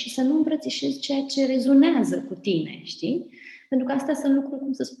diferențele și să nu îmbrățișezi ceea ce rezonează cu tine, știi? Pentru că astea sunt lucruri,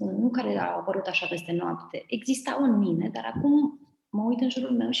 cum să spun, nu care au apărut așa peste noapte. Existau în mine, dar acum mă uit în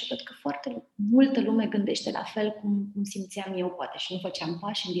jurul meu și văd că foarte multă lume gândește la fel cum simțeam eu, poate, și nu făceam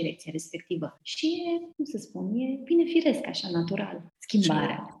pași în direcția respectivă. Și e, cum să spun, e bine firesc, așa, natural,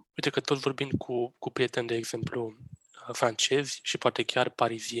 schimbarea. Uite că tot vorbind cu prieteni, de exemplu, francezi și poate chiar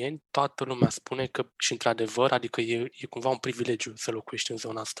parizieni, toată lumea spune că, și într-adevăr, adică e cumva un privilegiu să locuiești în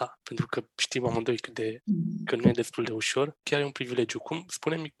zona asta, pentru că știm amândoi că nu e destul de ușor, chiar e un privilegiu.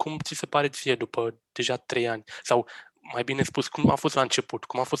 Spune-mi cum ți se pare ție după deja 3 ani? Sau, mai bine spus, cum a fost la început?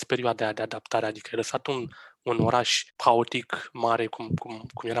 Cum a fost perioada aia de adaptare? Adică ai lăsat un oraș haotic, mare, cum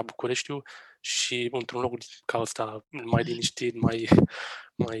era Bucureștiul, și într-un loc ca ăsta, mai liniștit, mai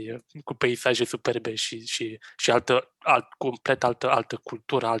cu peisaje superbe și complet altă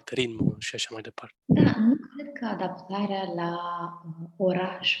cultură, alt ritm și așa mai departe. Da, nu cred că adaptarea la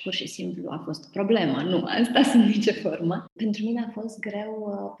oraș pur și simplu a fost o problemă. Nu, asta sub nicio formă. Pentru mine a fost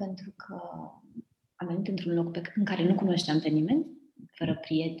greu pentru că am venit într-un loc în care nu cunoșteam pe nimeni, fără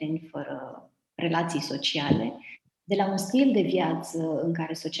prieteni, fără relații sociale, de la un stil de viață în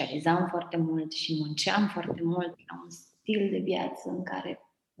care socializam foarte mult și munceam foarte mult, la un stil de viață în care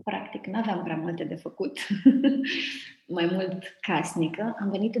practic n-aveam prea multe de făcut, mai mult casnică. Am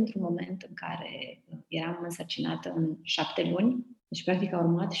venit într-un moment în care eram însărcinată în 7 luni, deci practic a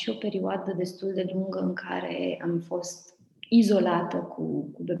urmat și o perioadă destul de lungă în care am fost izolată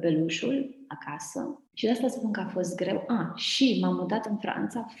cu bebelușul acasă și de asta spun că a fost greu. Și m-am mutat în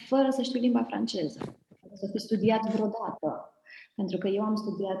Franța fără să știu limba franceză, fără să fi studiat vreodată. Pentru că eu am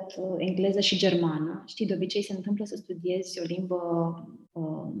studiat engleză și germană. Știi, de obicei se întâmplă să studiezi o limbă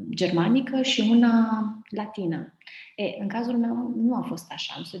germanică și una latină. În cazul meu nu a fost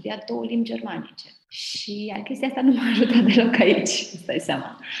așa. Am studiat 2 limbi germanice. Și chestia asta nu m-a ajutat deloc aici, îți dai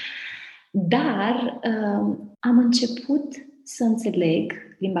seama. Dar am început să înțeleg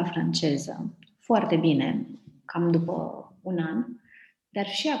limba franceză foarte bine, cam după un an, dar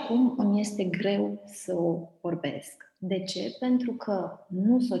și acum îmi este greu să o vorbesc. De ce? Pentru că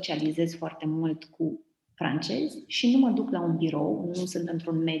nu socializez foarte mult cu francezi și nu mă duc la un birou, nu sunt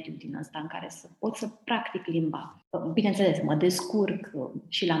într-un mediu din ăsta în care să pot să practic limba. Bineînțeles, mă descurc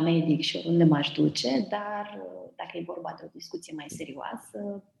și la medic și oriunde m-aș duce, dar dacă e vorba de o discuție mai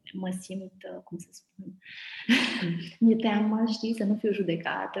serioasă, mă simt, cum să spun, mi-e teamă, știi, să nu fiu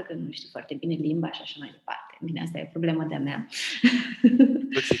judecată, că nu știu foarte bine limba și așa mai departe. Bine, asta e o problemă de-a mea.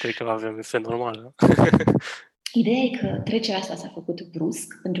 Toți cred că avem, este normal. Ideea e că trecerea asta s-a făcut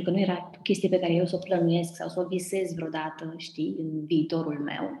brusc, pentru că nu era o chestie pe care eu să o plănuiesc sau să o visez vreodată, știi, în viitorul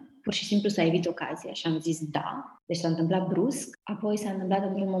meu. Pur și simplu s-a evit ocazia și am zis da. Deci s-a întâmplat brusc, apoi s-a întâmplat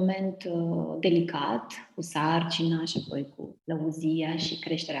într-un moment delicat, cu sarcina și apoi cu lăuzia și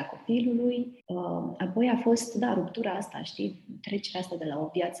creșterea copilului. Apoi a fost, ruptura asta, știi, trecerea asta de la o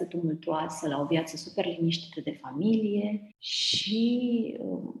viață tumultuoasă la o viață super liniștită de familie și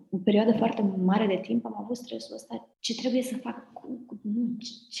în perioadă foarte mare de timp am avut stresul ăsta. Ce trebuie să fac?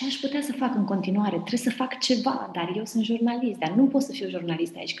 Ce aș putea să fac în continuare? Trebuie să fac ceva, dar eu sunt jurnalist, dar nu pot să fiu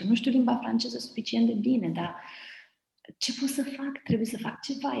jurnalist aici, că nu știu limba franceză suficient de bine, dar ce pot să fac? Trebuie să fac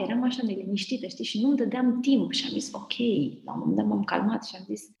ceva. Eram așa neliniștită, știi? Și nu-mi dădeam timp și am zis, ok, la un moment dat m-am calmat și am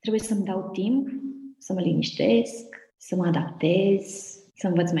zis, trebuie să-mi dau timp, să mă liniștesc, să mă adaptez, să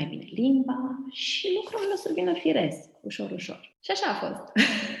învăț mai bine limba și lucrurile o să vină firesc, ușor, ușor. Și așa a fost.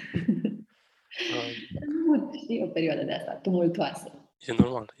 Am avut, știi, o perioadă de asta tumultoasă. E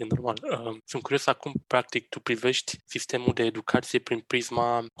normal. Sunt curios acum, practic, tu privești sistemul de educație prin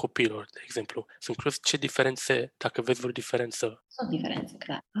prisma copiilor, de exemplu. Sunt curios ce diferențe, dacă vezi vreo diferență. Sunt diferențe,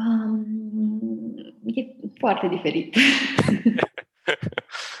 clar. E foarte diferit.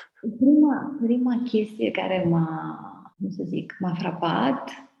 Prima chestie care m-a frapat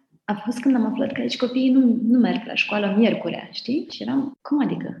a fost când am aflat că aici copiii nu merg la școală miercurea, știi? Și eram, cum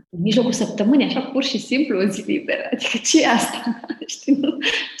adică? În mijlocul săptămânii, așa pur și simplu, o zi liberă. Adică ce e asta? Știi, nu?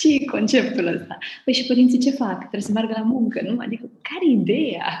 Ce e conceptul ăsta? Păi și părinții ce fac? Trebuie să meargă la muncă, nu? Adică care-i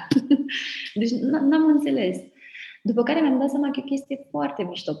ideea? Deci n-am înțeles. După care mi-am dat seama că e o chestie foarte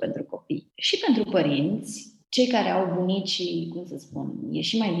mișto pentru copii. Și pentru părinți, cei care au bunicii, cum să spun, e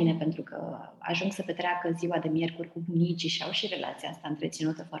și mai bine pentru că ajung să petreacă ziua de miercuri cu bunicii și au și relația asta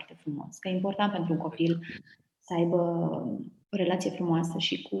întreținută foarte frumos. Că e important pentru un copil să aibă o relație frumoasă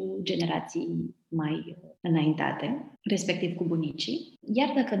și cu generații mai înaintate, respectiv cu bunicii.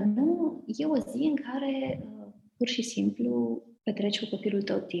 Iar dacă nu, e o zi în care pur și simplu petreci cu copilul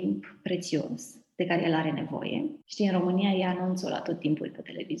tău timp prețios de care el are nevoie. Știi, în România e anunțul la tot timpul pe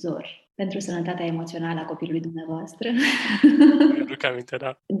televizor. Pentru sănătatea emoțională a copilului dumneavoastră. Mi-aduc aminte,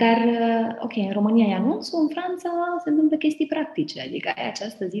 da. Dar, ok, în România e anunțul, în Franța se întâmplă chestii practice, adică ai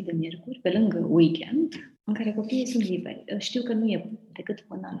această zi de miercuri, pe lângă weekend, în care copiii sunt liberi. Știu că nu e decât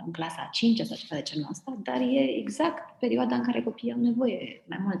până în clasa a 5-a sau ceva de genul ăsta, dar e exact perioada în care copiii au nevoie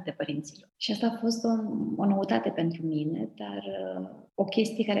mai mult de părinților. Și asta a fost o noutate pentru mine, dar o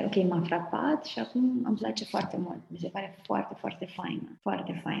chestie care, ok, m-a frapat și acum îmi place foarte mult. Mi se pare foarte, foarte faină.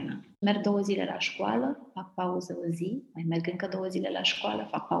 Foarte faină. Merg 2 zile la școală, fac pauză o zi, mai merg încă 2 zile la școală,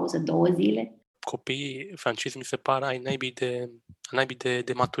 fac pauză 2 zile. Copiii francezi mi se par ai naibii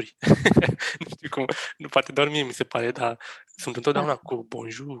de maturi. Nu știu cum, nu, poate doar mie mi se pare, dar sunt întotdeauna cu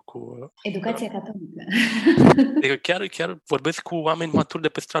bonjour, cu... Educația catolică. Adică chiar vorbesc cu oameni maturi de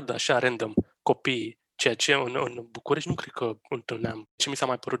pe stradă, așa, random, copii, ceea ce în București nu cred că întâlneam. Ce mi s-a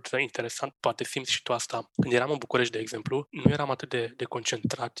mai părut interesant, poate simți și tu asta, când eram în București, de exemplu, nu eram atât de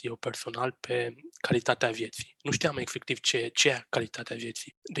concentrat eu personal pe calitatea vieții. Nu știam efectiv ce e calitatea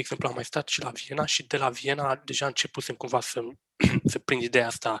vieții. De exemplu, am mai stat și la Viena și de la Viena deja începusem cumva să prind ideea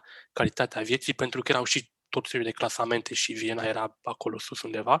asta, calitatea vieții, pentru că erau și tot felul de clasamente și Viena era acolo sus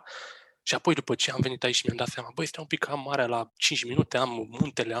undeva. Și apoi, după ce am venit aici și mi-am dat seama, băi, stai un pic, am marea la 5 minute, am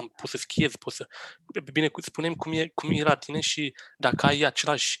muntele, pot să schiez, pot să... Bine, spunem cum e la tine și dacă ai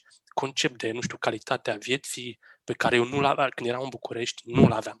același concept de, nu știu, calitatea vieții pe care eu nu l-aveam, când eram în București, nu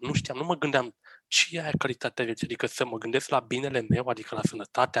l-aveam, nu știam, nu mă gândeam ce e aia calitatea vieții, adică să mă gândesc la binele meu, adică la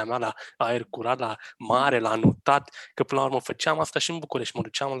sănătatea mea, la aer curat, la mare, la notat, că până la urmă făceam asta și în București, mă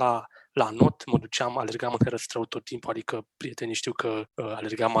duceam la not, alergam în herăstrău tot timpul, adică prietenii știu că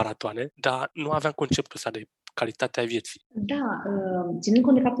alergam maratoane, dar nu aveam conceptul ăsta de calitatea vieții. Da, ținând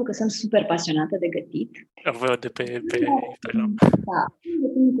cont de faptul că sunt super pasionată de gătit. Văd de pe Instagram. Da,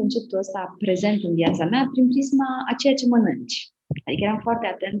 în conceptul ăsta prezent în viața mea prin prisma a ceea ce mănânci. Adică eram foarte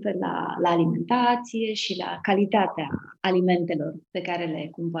atentă la alimentație și la calitatea alimentelor pe care le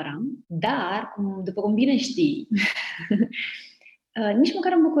cumpăram, dar, după cum bine știi, nici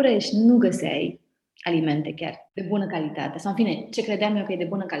măcar în București nu găseai alimente chiar de bună calitate. Sau, în fine, ce credeam eu că e de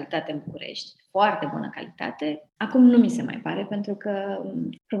bună calitate în București, foarte bună calitate, acum nu mi se mai pare, pentru că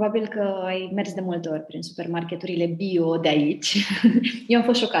probabil că ai mers de multe ori prin supermarketurile bio de aici. Eu am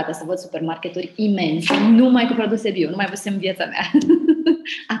fost șocată să văd supermarketuri imense, numai cu produse bio, nu mai văzusem în viața mea.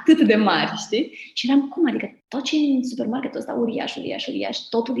 Atât de mari, știi? Și eram, cum? Adică tot ce în supermarketul ăsta uriaș,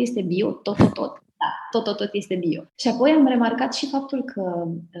 totul este bio, tot. Da, tot este bio. Și apoi am remarcat și faptul că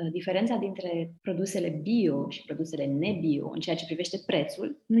diferența dintre produsele bio și produsele nebio în ceea ce privește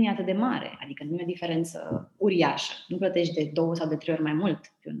prețul nu e atât de mare. Adică nu e o diferență uriașă. Nu plătești de 2 sau de 3 ori mai mult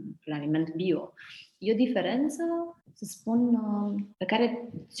pe un aliment bio. E o diferență, să spun, pe care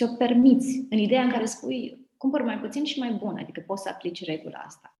ți-o permiți în ideea în care spui cumpăr mai puțin și mai bun, adică poți să aplici regula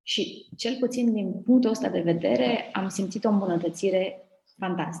asta. Și cel puțin din punctul ăsta de vedere am simțit o îmbunătățire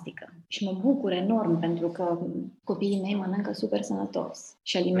fantastică. Și mă bucur enorm pentru că copiii mei mănâncă super sănătos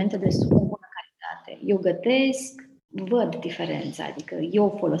și alimente de super bună calitate. Eu gătesc, văd diferența, adică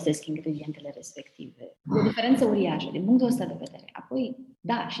eu folosesc ingredientele respective. E o diferență uriașă din punctul ăsta de vedere. Apoi,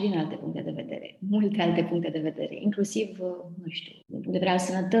 da, și din alte puncte de vedere, multe alte puncte de vedere, inclusiv, nu știu, din punct de vedere al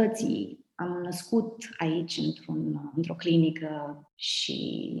sănătății. Am născut aici într-o clinică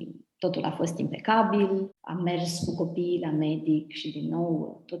și totul a fost impecabil. Am mers cu copiii la medic și din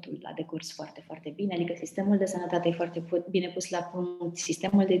nou totul a decurs foarte, foarte bine. Adică sistemul de sănătate e foarte bine pus la punct,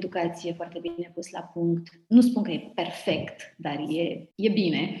 sistemul de educație e foarte bine pus la punct. Nu spun că e perfect, dar e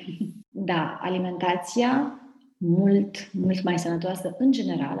bine. Da, alimentația mult mai sănătoasă în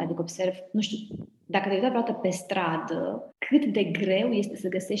general, adică observ, nu știu, dacă te uiți vreodată pe stradă, cât de greu este să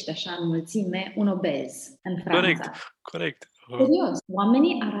găsești așa în mulțime un obez în Franța. Corect. Serios,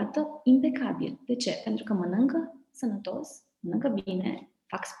 oamenii arată impecabil. De ce? Pentru că mănâncă sănătos, mănâncă bine,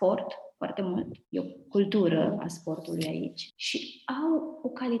 fac sport foarte mult. E o cultură a sportului aici și au o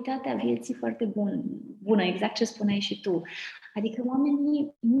calitate a vieții foarte bună, exact ce spuneai și tu. Adică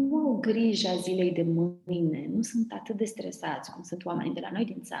oamenii nu au grija zilei de mâine, nu sunt atât de stresați cum sunt oamenii de la noi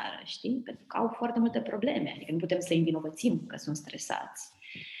din țară, știi? Pentru că au foarte multe probleme, adică nu putem să îi învinovățim că sunt stresați.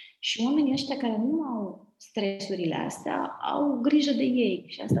 Și oamenii ăștia care nu au stresurile astea, au grijă de ei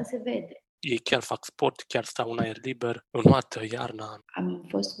și asta se vede. Ei chiar fac sport, chiar stau în aer liber, înnoată, iarna. Am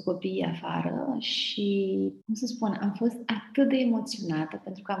fost cu copiii afară și, cum să spun, am fost atât de emoționată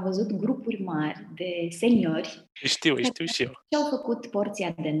pentru că am văzut grupuri mari de seniori. Știu și eu. Și au făcut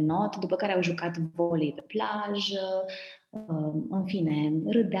porția de not, după care au jucat volei pe plajă, în fine,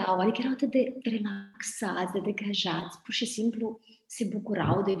 râdeau, adică erau atât de relaxați, de degajați, pur și simplu se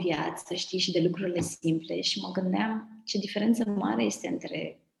bucurau de viață, știi, și de lucrurile simple și mă gândeam ce diferență mare este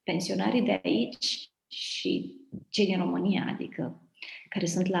între pensionarii de aici și cei din România, adică care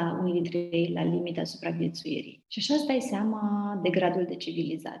sunt unii dintre ei la limita supraviețuirii. Și așa îți dai seama de gradul de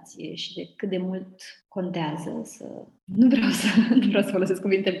civilizație și de cât de mult contează să... Nu vreau să folosesc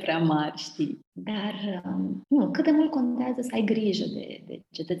cuvinte prea mari, știi? Dar nu, cât de mult contează să ai grijă de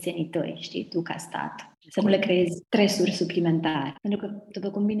cetățenii tăi, știi, tu ca stat. Să nu le creezi stresuri suplimentare. Pentru că, după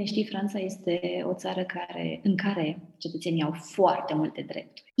cum bine știi, Franța este o țară în care cetățenii au foarte multe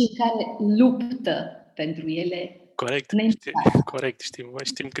drepturi și care luptă pentru ele. Corect,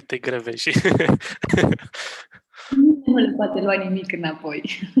 știm câte greve și... Nu le poate lua nimic înapoi.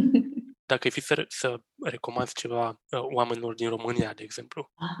 Dacă ai fi să recomanzi ceva oamenilor din România, de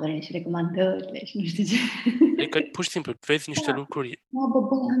exemplu. Și recomandările și nu știu ce. Adică, pur și simplu, vezi niște lucruri...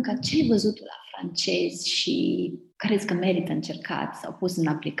 Băi, Anca, ce ai văzut la francezi și crezi că merită încercat sau pus în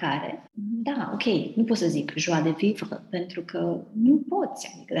aplicare? Da, ok, nu pot să zic joie de vivre, pentru că nu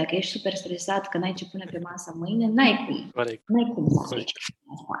poți. Adică dacă ești super stresat că n-ai ce pune pe masă mâine, n-ai cum. Corect. N-ai cum să faci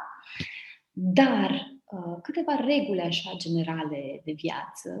asta. Dar câteva reguli așa generale de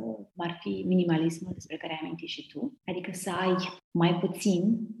viață, cum ar fi minimalismul despre care ai amintit și tu, adică să ai mai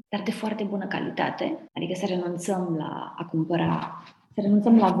puțin, dar de foarte bună calitate, adică să renunțăm să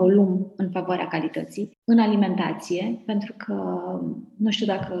renunțăm la volum în favoarea calității, în alimentație, pentru că nu știu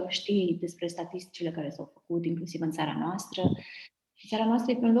dacă știi despre statisticile care s-au făcut, inclusiv în țara noastră, și țara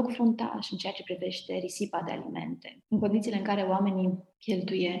noastră e pe un loc fruntaș în ceea ce privește risipa de alimente. În condițiile în care oamenii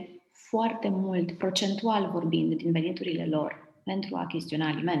cheltuie foarte mult, procentual vorbind, din veniturile lor pentru a chestiona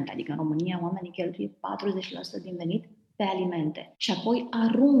alimente. Adică în România oamenii cheltuie 40% din venit pe alimente și apoi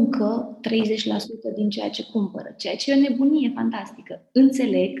aruncă 30% din ceea ce cumpără, ceea ce e o nebunie fantastică.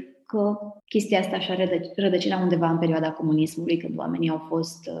 Înțeleg că chestia asta și-a rădăcina undeva în perioada comunismului, când oamenii au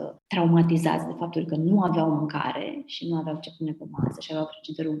fost traumatizați de faptul că nu aveau mâncare și nu aveau ce pune pe masă și aveau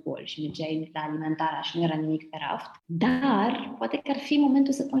frigiderul gol și mergeai la alimentarea și nu era nimic pe raft. Dar poate că ar fi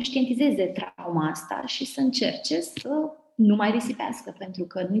momentul să conștientizeze trauma asta și să încerce să nu mai risipească, pentru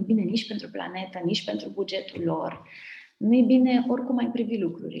că nu e bine nici pentru planetă, nici pentru bugetul lor. Nu e bine oricum ai privi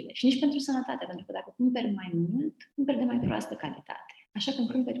lucrurile și nici pentru sănătate, pentru că dacă cumperi mai mult, cumperi de mai proastă calitate. Așa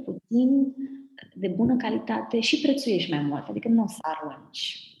că cumperi puțin, de bună calitate și prețuiești mai mult, adică nu o să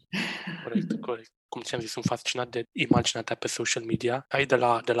arunci. Corect. Cum ți-am zis, sunt fascinat de imaginea ta pe social media. Ai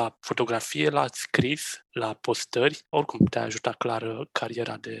de la fotografie, la scris, la postări. Oricum te-a ajutat clar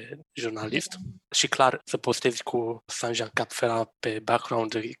cariera de jurnalist. Și clar să postezi cu Saint-Jean Cap-Ferrat pe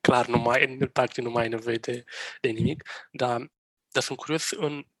background, clar practic nu mai ai nevoie de nimic. Dar sunt curios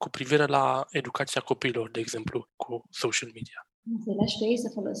cu privire la educația copiilor, de exemplu, cu social media. Să-i lași pe ei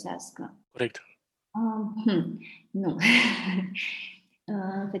să folosească. Corect. Nu.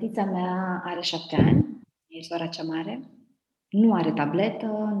 Fetița mea are 7 ani, e sora cea mare, nu are tabletă,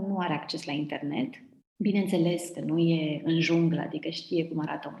 nu are acces la internet. Bineînțeles că nu e în junglă, adică știe cum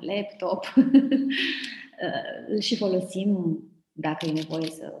arată un laptop. Îl și folosim dacă e nevoie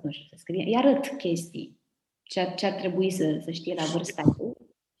să scrie. Îi arăt chestii, ce ar trebui să știe la vârsta ei.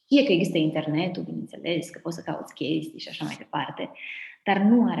 Știe că există internetul, bineînțeles, că poți să cauți chestii și așa mai departe, dar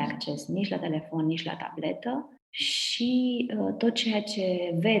nu are acces nici la telefon, nici la tabletă și tot ceea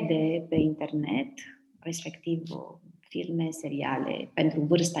ce vede pe internet, respectiv filme, seriale, pentru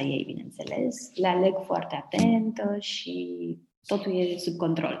vârsta ei, bineînțeles, le aleg foarte atentă și totul e sub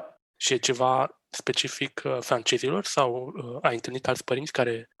control. Și e ceva specific francezilor sau ai întâlnit alți părinți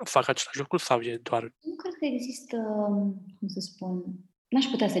care fac același lucru sau e doar... Nu cred că există, cum să spun, n-aș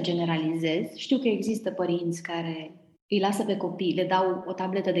putea să generalizez. Știu că există părinți care îi lasă pe copii, le dau o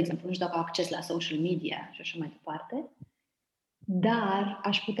tabletă, de exemplu, nu știu dacă au acces la social media și așa mai departe, dar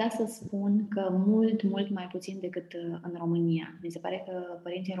aș putea să spun că mult mai puțin decât în România. Mi se pare că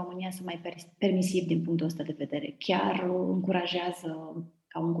părinții în România sunt mai permisivi din punctul ăsta de vedere. Chiar încurajează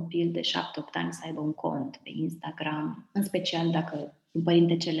ca un copil de 7-8 ani să aibă un cont pe Instagram, în special dacă un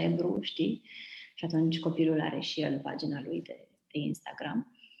părinte celebru, știi? Și atunci copilul are și el pagina lui de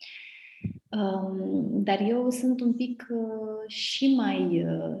Instagram. Dar eu sunt un pic și mai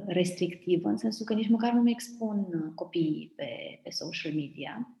restrictivă, în sensul că nici măcar nu mi expun copiii pe social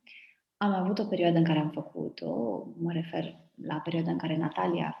media. Am avut o perioadă în care am făcut-o, mă refer la perioada în care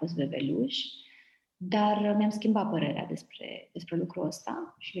Natalia a fost bebeluș, dar mi-am schimbat părerea despre lucrul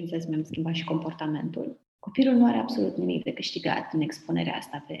ăsta și, bineînțeles, mi-am schimbat și comportamentul. Copilul nu are absolut nimic de câștigat în expunerea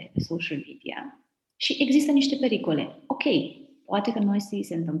asta pe social media și există niște pericole. Ok, poate că nu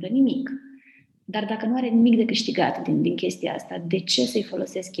se întâmplă nimic, dar dacă nu are nimic de câștigat din chestia asta, de ce să-i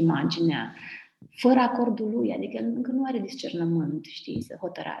folosesc imaginea fără acordul lui? Adică el încă nu are discernământ, știi, să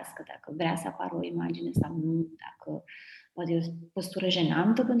hotărască dacă vrea să apară o imagine sau nu, dacă poate e o postură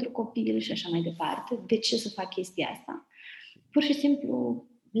jenantă pentru copil și așa mai departe. De ce să fac chestia asta? Pur și simplu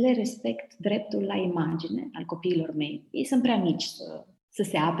le respect dreptul la imagine al copiilor mei. Ei sunt prea mici să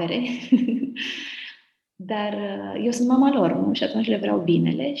se apere, dar eu sunt mama lor, nu? Și atunci le vreau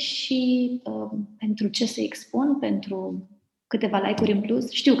binele și pentru ce să expun, pentru câteva like-uri în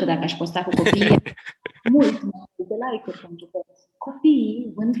plus, știu că dacă aș posta cu copiii, mult mai multe like-uri, pentru că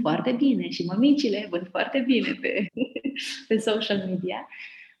copiii vând foarte bine și mămicile vând foarte bine pe social media.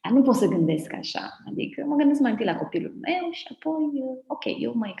 Dar nu pot să gândesc așa. Adică mă gândesc mai întâi la copilul meu și apoi, ok,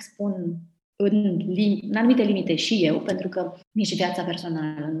 eu mă expun în anumite limite și eu, pentru că nici viața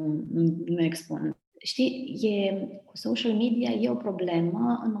personală nu expun. Știi, cu social media e o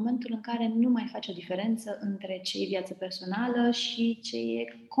problemă în momentul în care nu mai faci o diferență între ce e viață personală și ce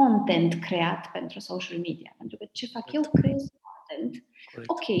e content creat pentru social media. Pentru că ce fac eu, creez content. Corect.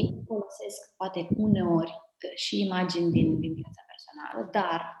 Ok, folosesc poate uneori și imagini din viața personală,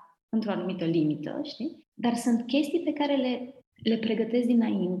 dar într-o anumită limită, știi? Dar sunt chestii pe care le pregătesc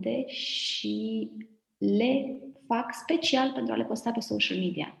dinainte și le fac special pentru a le posta pe social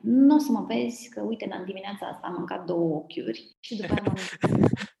media. Nu o să mă vezi că, uite, în dimineața asta am mâncat 2 ochiuri și după aia m-am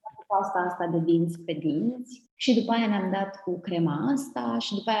cu pasta asta de dinți pe dinți și după aia ne-am dat cu crema asta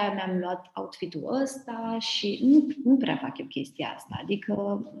și după aia mi-am luat outfit-ul ăsta și nu prea fac eu chestia asta.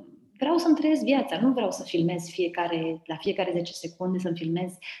 Adică vreau să-mi trăiesc viața, nu vreau să filmez la fiecare 10 secunde să-mi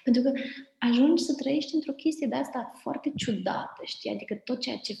filmez, pentru că ajungi să trăiești într-o chestie de asta foarte ciudată, știi? Adică tot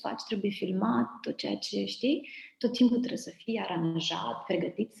ceea ce faci trebuie filmat, tot ceea ce știi, tot timpul trebuie să fie aranjat,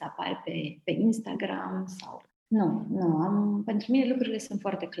 pregătit să apari pe Instagram sau... Nu, pentru mine lucrurile sunt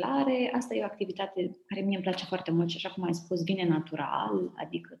foarte clare, asta e o activitate care mie îmi place foarte mult și așa cum ai spus, vine natural,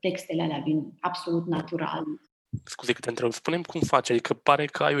 adică textele alea vin absolut natural. Scuze că te întreb, spune-mi cum faci, adică pare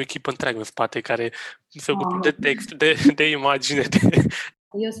că ai o echipă întreagă în spate care se ocupă de text, de imagine,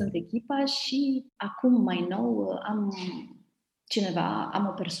 Eu sunt echipa și acum mai nou am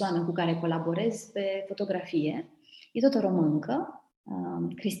o persoană cu care colaborez pe fotografie. E tot o româncă,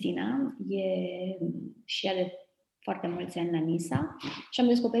 Cristina, și ea de foarte mulți ani la Nisa și am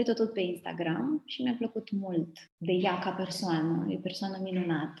descoperit-o tot pe Instagram și mi-a plăcut mult de ea ca persoană. E o persoană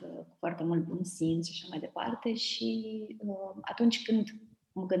minunată, cu foarte mult bun simț și așa mai departe și atunci când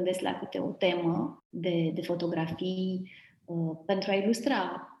mă gândesc la câte o temă de fotografii pentru a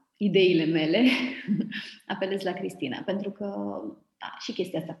ilustra ideile mele, apelez la Cristina, pentru că da, și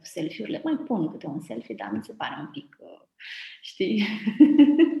chestia asta cu selfie-urile, mai pun câte un selfie, dar mi se pare un pic, știi?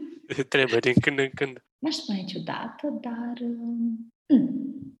 Trebuie din când în când. N-aș spune ciudată, dar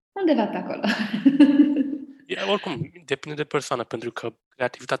undeva pe acolo. Oricum, depinde de persoană, pentru că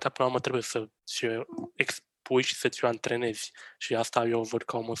creativitatea, până la urmă, trebuie să ți-o expui și să ți-o antrenezi. Și asta eu o văd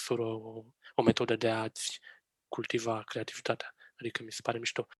ca o măsură, o metodă de a-ți cultiva creativitatea. Adică mi se pare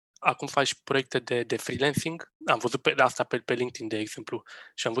mișto. Acum faci proiecte de freelancing. Am văzut asta pe LinkedIn, de exemplu,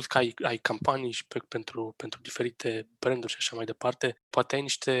 și am văzut că ai campanii și pentru diferite branduri și așa mai departe. Poate ai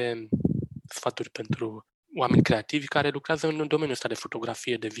niște sfaturi pentru oameni creativi care lucrează în domeniul ăsta de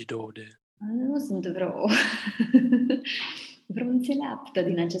fotografie, de video, Nu sunt vreo înțeleaptă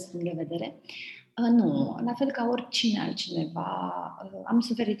din acest punct de vedere. Nu, la fel ca oricine altcineva, am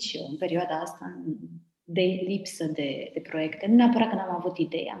suferit și eu în perioada asta de lipsă de proiecte. Nu neapărat că n-am avut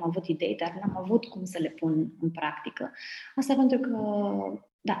idei, am avut idei, dar n-am avut cum să le pun în practică. Asta pentru că,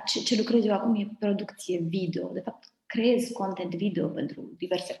 da, ce lucrez eu acum e producție video. De fapt, creez content video pentru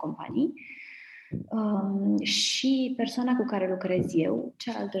diverse companii. Și persoana cu care lucrez eu,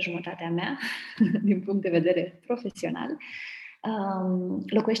 cealaltă jumătate a mea, din punct de vedere profesional,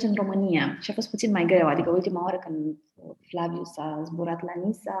 locuiește în România și a fost puțin mai greu. Adică ultima oară când Flaviu s-a zburat la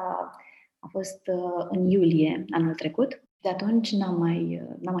Nisa a fost în iulie anul trecut. De atunci n-am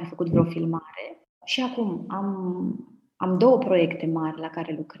mai făcut vreo filmare și acum am 2 proiecte mari la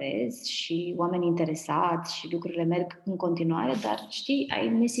care lucrez și oameni interesați și lucrurile merg în continuare, dar știi, ai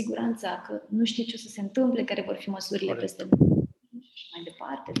nesiguranța că nu știi ce o să se întâmple, care vor fi măsurile peste și mai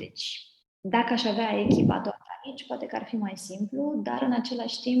departe. Deci, dacă aș avea echipa toată aici, poate că ar fi mai simplu, dar în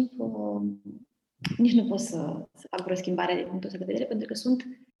același timp nici nu pot să fac vreo schimbare de punctul ăsta de vedere, pentru că sunt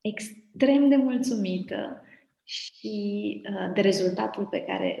extrem de mulțumită și de rezultatul pe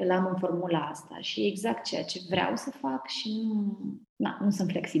care îl am în formula asta și exact ceea ce vreau să fac și nu sunt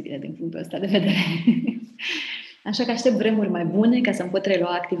flexibile din punctul ăsta de vedere. Așa că aștept vremuri mai bune ca să-mi pot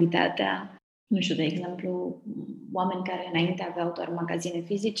relua activitatea. Nu știu, de exemplu, oameni care înainte aveau doar magazine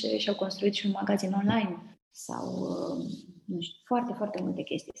fizice și au construit și un magazin online sau, nu știu, foarte, foarte multe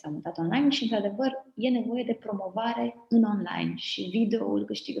chestii s-au mutat online și, într-adevăr, e nevoie de promovare în online și video-ul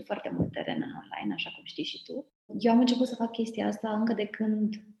câștigă foarte mult teren în online, așa cum știi și tu. Eu am început să fac chestia asta încă de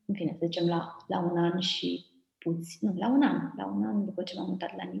când, în fine, să zicem la un an și la un an după ce m-am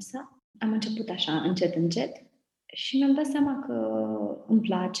mutat la Nisa. Am început așa, încet și mi-am dat seama că îmi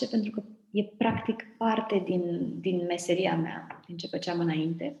place, pentru că e practic parte din meseria mea, din ce făceam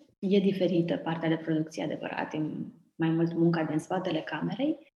înainte. E diferită partea de producție, adevărat, e mai mult munca din spatele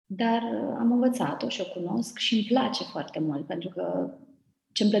camerei, dar am învățat-o și o cunosc și îmi place foarte mult, pentru că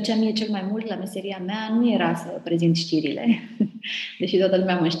ce îmi plăcea mie cel mai mult la meseria mea nu era să prezint știrile, deși toată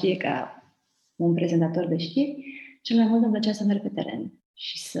lumea mă știe ca un prezentator de știri, cel mai mult îmi plăcea să merg pe teren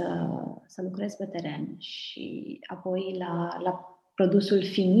și să lucrez pe teren și apoi la produsul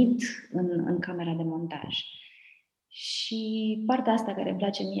finit în camera de montaj. Și partea asta care îmi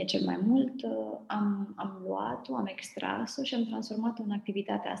place mie cel mai mult, am luat-o, am extras-o și am transformat-o în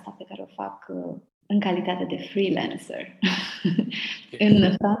activitatea asta pe care o fac în calitate de freelancer. În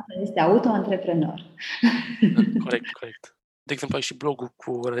Franța este auto-antreprenor. Corect. De exemplu, ai și blogul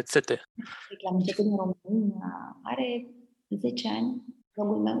cu rețete. L-am început în România, are 10 ani,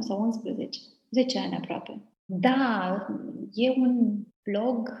 blogul meu, sau 11, 10 ani aproape. Da, e un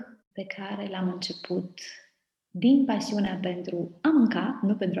blog pe care l-am început din pasiunea pentru a mânca,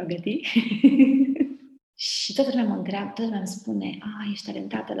 nu pentru a găti. Și toată lumea mă întreabă, toată lumea îmi spune, ești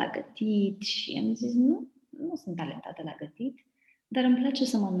talentată la gătit. Și am zis, nu sunt talentată la gătit, dar îmi place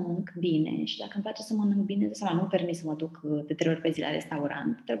să mănânc bine. Și dacă îmi place să mănânc bine, de seama, nu permis să mă duc de 3 ori pe zi la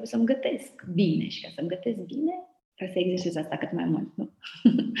restaurant, trebuie să-mi gătesc bine. Și ca să-mi gătesc bine, trebuie să exersez asta cât mai mult, nu?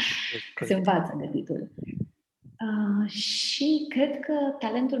 Că se învață gătitul. Și cred că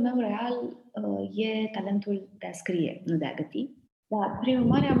talentul meu real e talentul de a scrie, nu de a găti. Dar, prin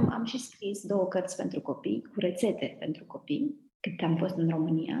urmare, am și scris 2 cărți pentru copii, cu rețete pentru copii, cât am fost în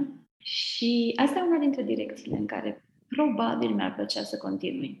România. Și asta e una dintre direcțiile în care probabil mi-ar plăcea să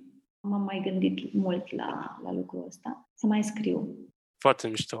continui. M-am mai gândit mult la lucrul ăsta, să mai scriu. Foarte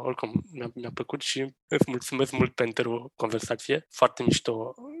mișto. Oricum, mi-a plăcut și îți mulțumesc mult pentru conversație. Foarte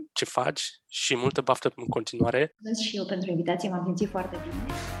mișto ce faci și multă baftă în continuare. Mulțumesc și eu pentru invitație, m-am simțit foarte bine.